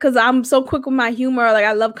inappropriate? Because I'm so quick with my humor. Like,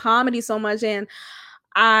 I love comedy so much. And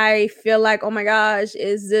I feel like, oh my gosh,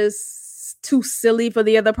 is this too silly for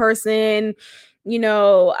the other person? You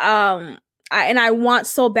know, I want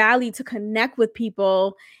so badly to connect with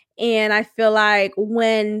people. And I feel like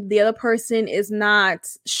when the other person is not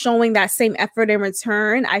showing that same effort in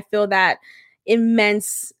return, I feel that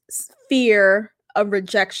immense fear of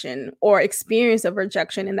rejection or experience of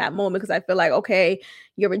rejection in that moment, because I feel like, okay,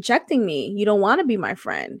 you're rejecting me. You don't want to be my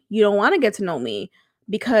friend. You don't want to get to know me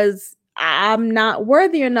because I'm not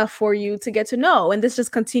worthy enough for you to get to know. And this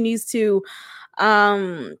just continues to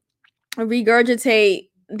regurgitate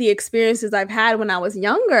the experiences I've had when I was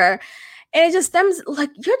younger. And it just stems, like,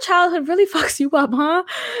 your childhood really fucks you up, huh?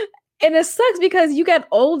 And it sucks because you get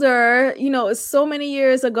older, you know, it's so many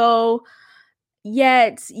years ago,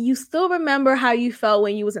 yet you still remember how you felt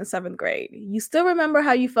when you was in 7th grade. You still remember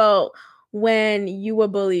how you felt when you were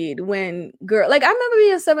bullied, like, I remember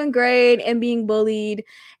being in 7th grade and being bullied,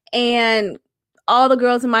 and all the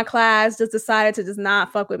girls in my class just decided to just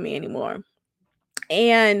not fuck with me anymore.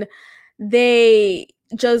 And they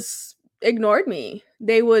just ignored me.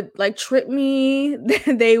 They would, like, trip me.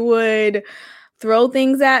 They would throw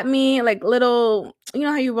things at me, like little, you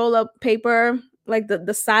know how you roll up paper, like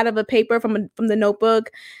the side of a paper from the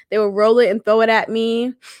notebook. They would roll it and throw it at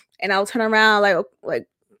me, and I'll turn around like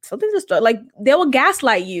something just like, they will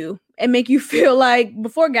gaslight you and make you feel like,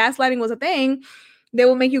 before gaslighting was a thing, they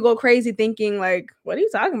will make you go crazy thinking like, what are you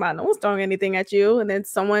talking about? No one's throwing anything at you. And then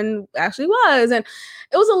someone actually was. And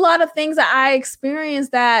it was a lot of things that I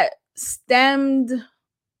experienced that stemmed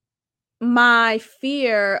my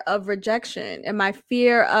fear of rejection and my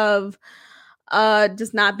fear of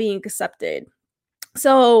just not being accepted.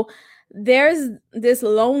 So there's this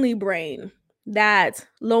lonely brain that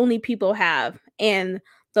lonely people have, and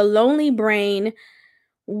the lonely brain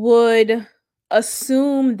would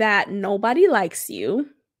assume that nobody likes you,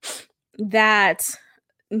 that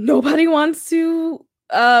nobody wants to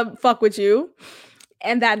fuck with you,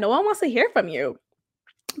 and that no one wants to hear from you,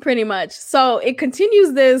 pretty much. So it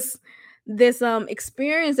continues this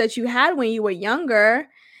experience that you had when you were younger.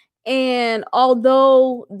 And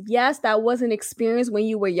although, yes, that was an experience when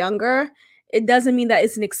you were younger, it doesn't mean that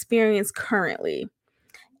it's an experience currently.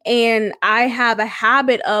 And I have a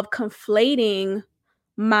habit of conflating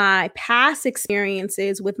my past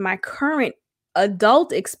experiences with my current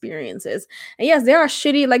adult experiences. And yes, there are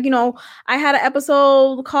shitty, like, I had an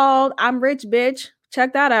episode called I'm Rich Bitch.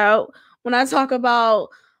 Check that out. When I talk about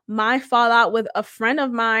my fallout with a friend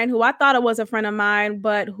of mine who I thought it was a friend of mine,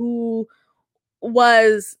 but who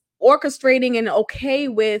was orchestrating and okay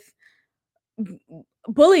with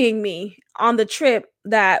bullying me on the trip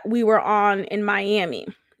that we were on in Miami,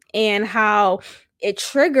 and how it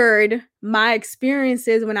triggered my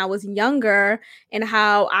experiences when I was younger, and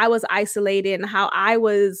how I was isolated and how I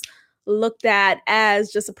was looked at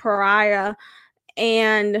as just a pariah.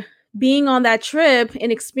 And being on that trip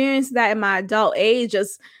and experiencing that in my adult age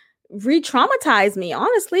just re-traumatized me.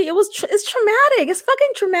 Honestly, it's traumatic. It's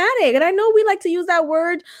fucking traumatic. And I know we like to use that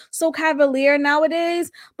word so cavalier nowadays,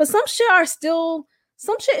 but some shit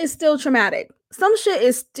is still traumatic. Some shit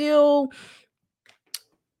is still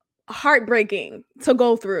heartbreaking to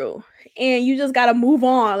go through. And you just gotta move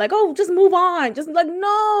on. Like, oh, just move on. Just like,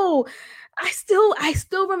 no. I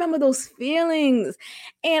still remember those feelings.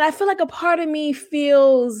 And I feel like a part of me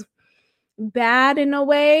feels bad in a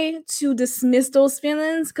way to dismiss those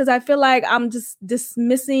feelings, because I feel like I'm just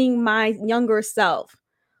dismissing my younger self.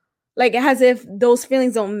 Like, as if those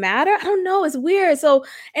feelings don't matter. I don't know. It's weird. So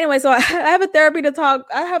anyway, I have a therapist to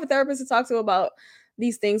talk to about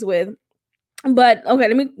these things with. But okay,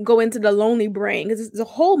 let me go into the lonely brain, because it's a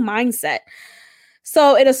whole mindset.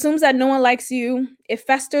 So it assumes that no one likes you. It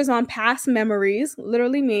festers on past memories,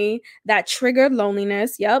 literally me, that triggered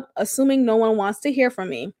loneliness. Yep. Assuming no one wants to hear from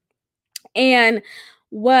me. And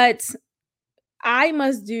what I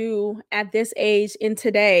must do at this age in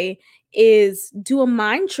today is do a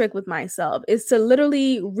mind trick with myself, is to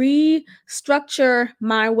literally restructure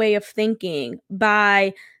my way of thinking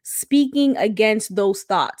by speaking against those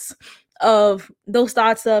thoughts of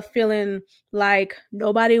feeling like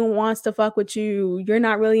nobody wants to fuck with you. You're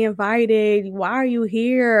not really invited. Why are you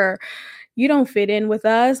here? You don't fit in with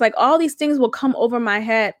us. Like, all these things will come in my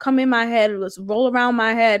head, just roll around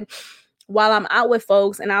my head while I'm out with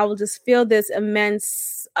folks, and I will just feel this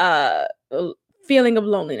immense feeling of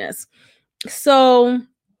loneliness. So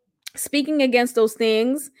speaking against those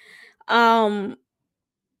things,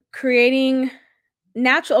 creating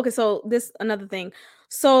natural, okay, so this another thing.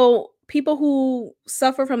 So people who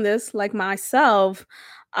suffer from this, like myself,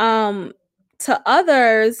 to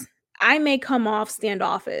others, I may come off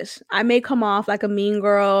standoffish. I may come off like a mean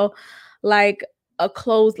girl, like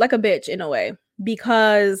like a bitch in a way,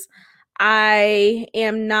 because I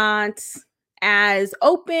am not as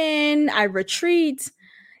open. I retreat,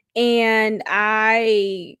 and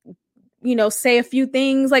I, say a few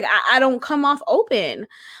things. Like, I don't come off open.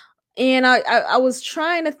 And I was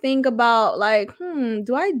trying to think about, like,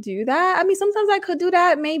 do I do that? I mean, sometimes I could do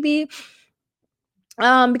that, maybe,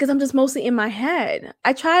 because I'm just mostly in my head.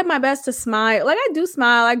 I tried my best to smile. Like, I do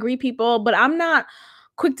smile, I greet people, but I'm not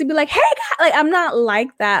quick to be like, hey, God. Like, I'm not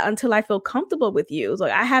like that until I feel comfortable with you. So,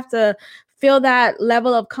 like, I have to feel that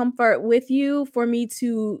level of comfort with you for me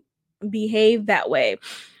to behave that way.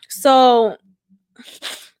 So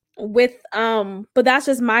but that's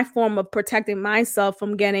just my form of protecting myself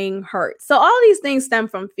from getting hurt. So all these things stem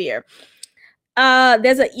from fear.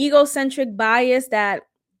 There's an egocentric bias that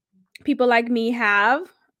people like me have,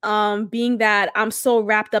 being that I'm so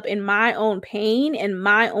wrapped up in my own pain and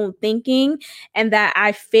my own thinking, and that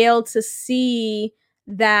I fail to see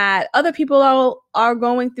that other people are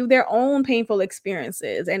going through their own painful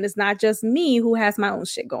experiences, and it's not just me who has my own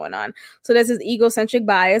shit going on. So there's this egocentric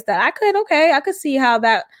bias that I could see how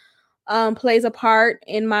that plays a part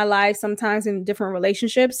in my life sometimes in different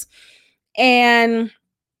relationships. And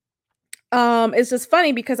it's just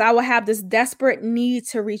funny because I will have this desperate need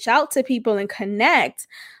to reach out to people and connect,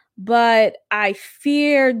 but I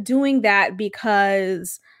fear doing that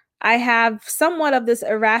because I have somewhat of this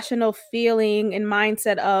irrational feeling and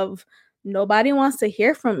mindset of nobody wants to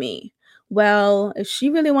hear from me. Well, if she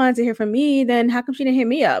really wanted to hear from me, then how come she didn't hit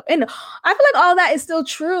me up? And I feel like all that is still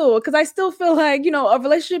true, because I still feel like, a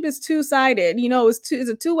relationship is two-sided. It's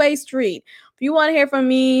a two-way street. If you want to hear from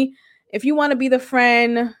me, if you want to be the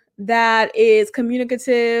friend that is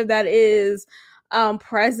communicative, that is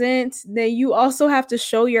present, then you also have to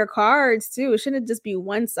show your cards too. It shouldn't just be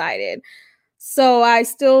one-sided. So I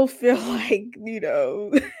still feel like,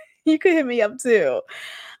 you could hit me up too.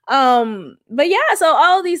 But yeah, so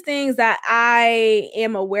all these things that I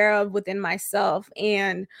am aware of within myself,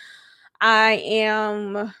 and I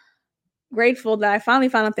am grateful that I finally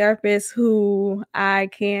found a therapist who I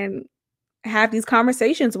can have these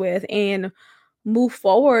conversations with, and move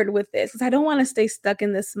forward with this, because I don't want to stay stuck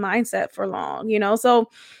in this mindset for long, So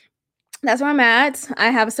that's where I'm at.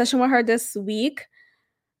 I have a session with her this week.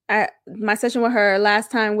 My session with her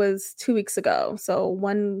last time was 2 weeks ago. So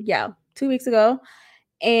 2 weeks ago.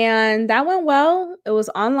 And that went well. It was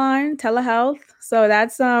online, telehealth. So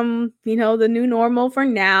that's the new normal for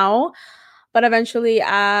now. But eventually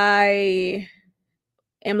I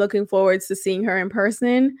am looking forward to seeing her in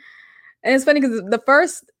person. And it's funny because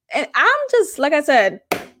and I'm just, like I said,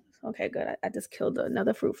 okay, good. I just killed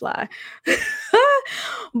another fruit fly.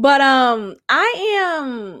 But I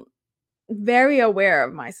am very aware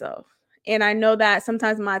of myself. And I know that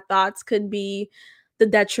sometimes my thoughts could be the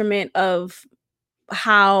detriment of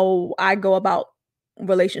how I go about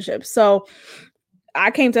relationships. So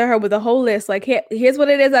I came to her with a whole list, like, here's what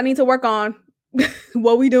it is I need to work on.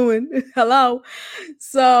 What we doing? Hello.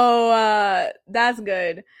 So that's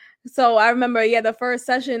good. So I remember, the first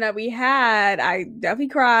session that we had, I definitely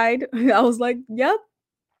cried. I was like, yep,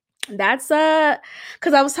 that's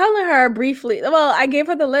because I was telling her briefly. Well, I gave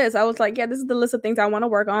her the list. I was like, yeah, this is the list of things I want to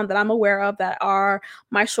work on that I'm aware of that are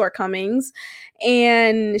my shortcomings.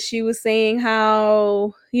 And she was saying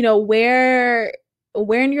how, where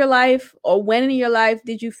in your life, or when in your life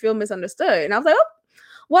did you feel misunderstood? And I was like, oh,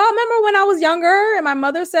 well, I remember when I was younger and my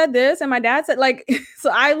mother said this and my dad said, like, so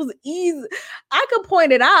I was easy. I could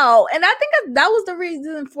point it out. And I think that was the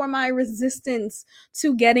reason for my resistance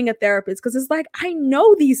to getting a therapist. Cause it's like, I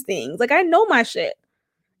know these things. Like, I know my shit.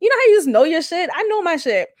 You know how you just know your shit? I know my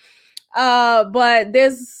shit. But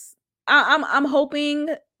I'm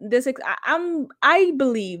hoping I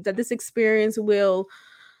believe that this experience with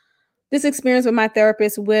my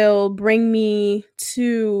therapist will bring me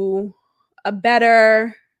to a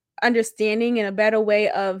better understanding and a better way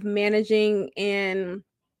of managing and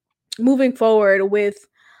moving forward with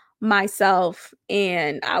myself.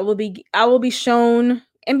 And I will be shown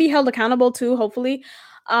and be held accountable to, hopefully,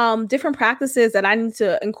 different practices that I need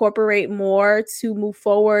to incorporate more to move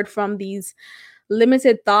forward from these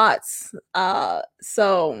limited thoughts.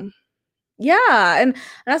 So yeah, and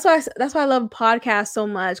that's why I love podcasts so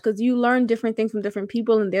much, because you learn different things from different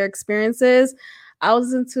people and their experiences. I was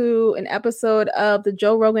listening to an episode of the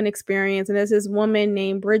Joe Rogan Experience, and there's this woman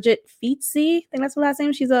named Bridget Feetsy. I think that's her last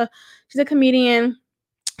name. She's a comedian.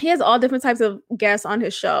 He has all different types of guests on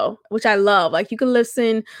his show, which I love. Like, you can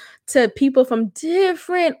listen to people from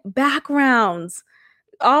different backgrounds,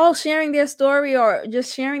 all sharing their story or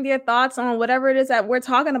just sharing their thoughts on whatever it is that we're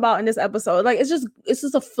talking about in this episode. Like, it's just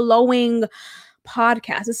a flowing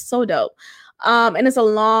podcast. It's so dope. And it's a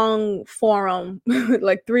long forum,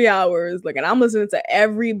 like 3 hours. Like, and I'm listening to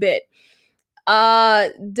every bit.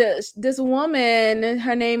 This woman,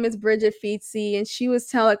 her name is Bridget Feetsy, and she was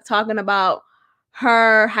talking about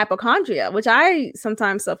her hypochondria, which I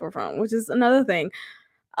sometimes suffer from, which is another thing.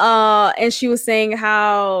 And she was saying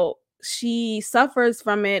how she suffered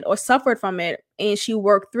from it, and she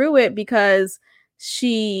worked through it because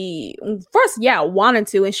she first, wanted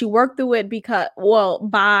to, and she worked through it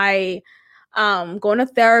by going to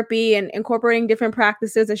therapy and incorporating different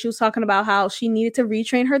practices. And she was talking about how she needed to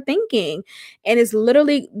retrain her thinking, and it's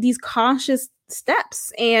literally these conscious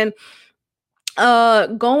steps, and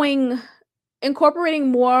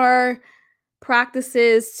incorporating more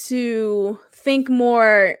practices to think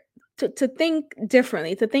more, to think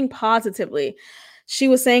differently, to think positively. She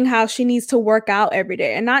was saying how she needs to work out every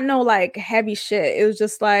day, and not no like heavy shit. It was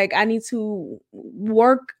just like, I need to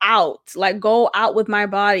work out, like go out with my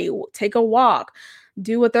body, take a walk,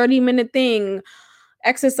 do a 30-minute thing,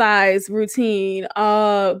 exercise routine,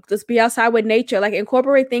 just be outside with nature, like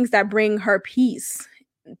incorporate things that bring her peace,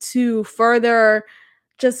 to further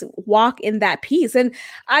just walk in that peace. And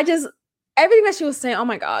everything that she was saying, oh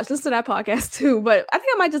my gosh, listen to that podcast too. But I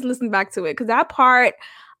think I might just listen back to it, because that part,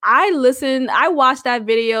 I watched that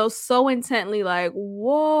video so intently, like,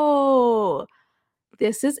 whoa,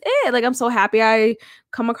 this is it. Like, I'm so happy I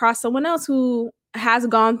come across someone else who has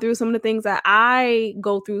gone through some of the things that I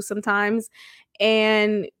go through sometimes.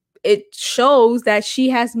 And it shows that she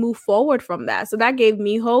has moved forward from that. So that gave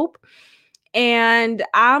me hope. And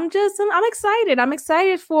I'm excited. I'm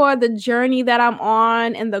excited for the journey that I'm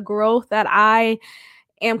on and the growth that I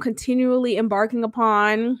am continually embarking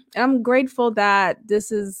upon. I'm grateful that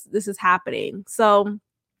this is happening. So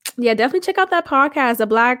yeah, definitely check out that podcast, the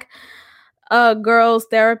Black Girls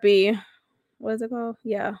Therapy. What is it called?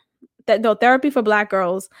 Yeah. Therapy for Black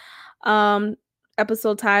Girls.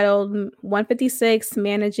 Episode titled 156,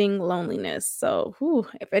 Managing Loneliness. So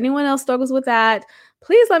if anyone else struggles with that,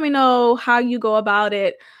 please let me know how you go about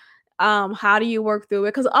it. How do you work through it?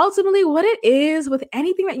 Because ultimately what it is with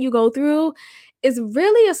anything that you go through is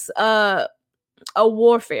really a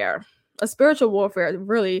warfare, a spiritual warfare,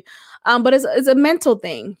 really. But it's a mental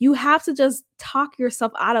thing. You have to just talk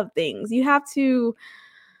yourself out of things. You have to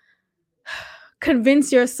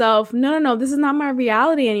convince yourself, no, this is not my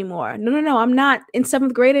reality anymore. No, I'm not in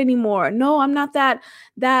 7th grade anymore. No, I'm not that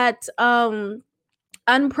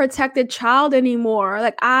unprotected child anymore.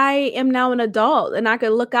 Like, I am now an adult, and I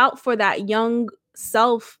could look out for that young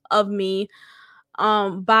self of me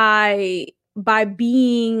by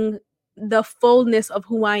being the fullness of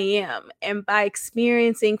who I am, and by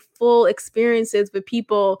experiencing full experiences with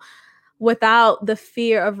people without the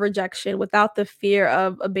fear of rejection, without the fear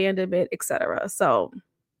of abandonment, etc. So,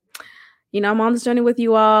 I'm on this journey with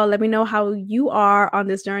you all. Let me know how you are on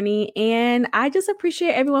this journey. And I just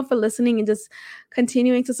appreciate everyone for listening and just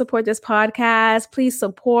continuing to support this podcast. Please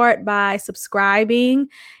support by subscribing.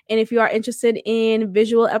 And if you are interested in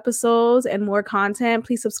visual episodes and more content,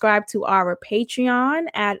 please subscribe to our Patreon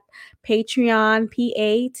at Patreon,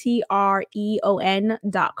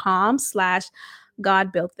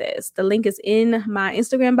 patreon.com/God Built This. The link is in my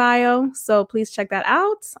Instagram bio, so please check that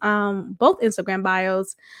out. Both Instagram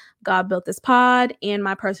bios, God Built This Pod, and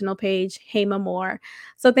my personal page, Hema Moore.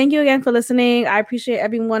 So thank you again for listening. I appreciate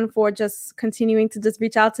everyone for just continuing to just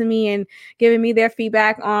reach out to me and giving me their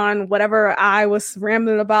feedback on whatever I was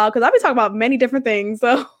rambling about, because I'll be talking about many different things.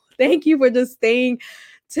 So thank you for just staying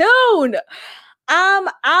tuned. I'm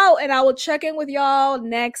out, and I will check in with y'all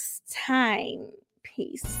next time.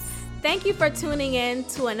 Peace. Thank you for tuning in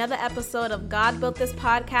to another episode of God Built This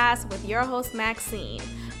Podcast with your host, Maxine.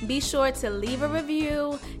 Be sure to leave a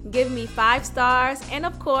review, give me 5 stars, and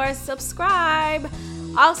of course, subscribe.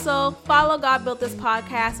 Also, follow God Built This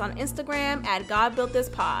Podcast on Instagram at God Built This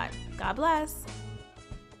Pod. God bless.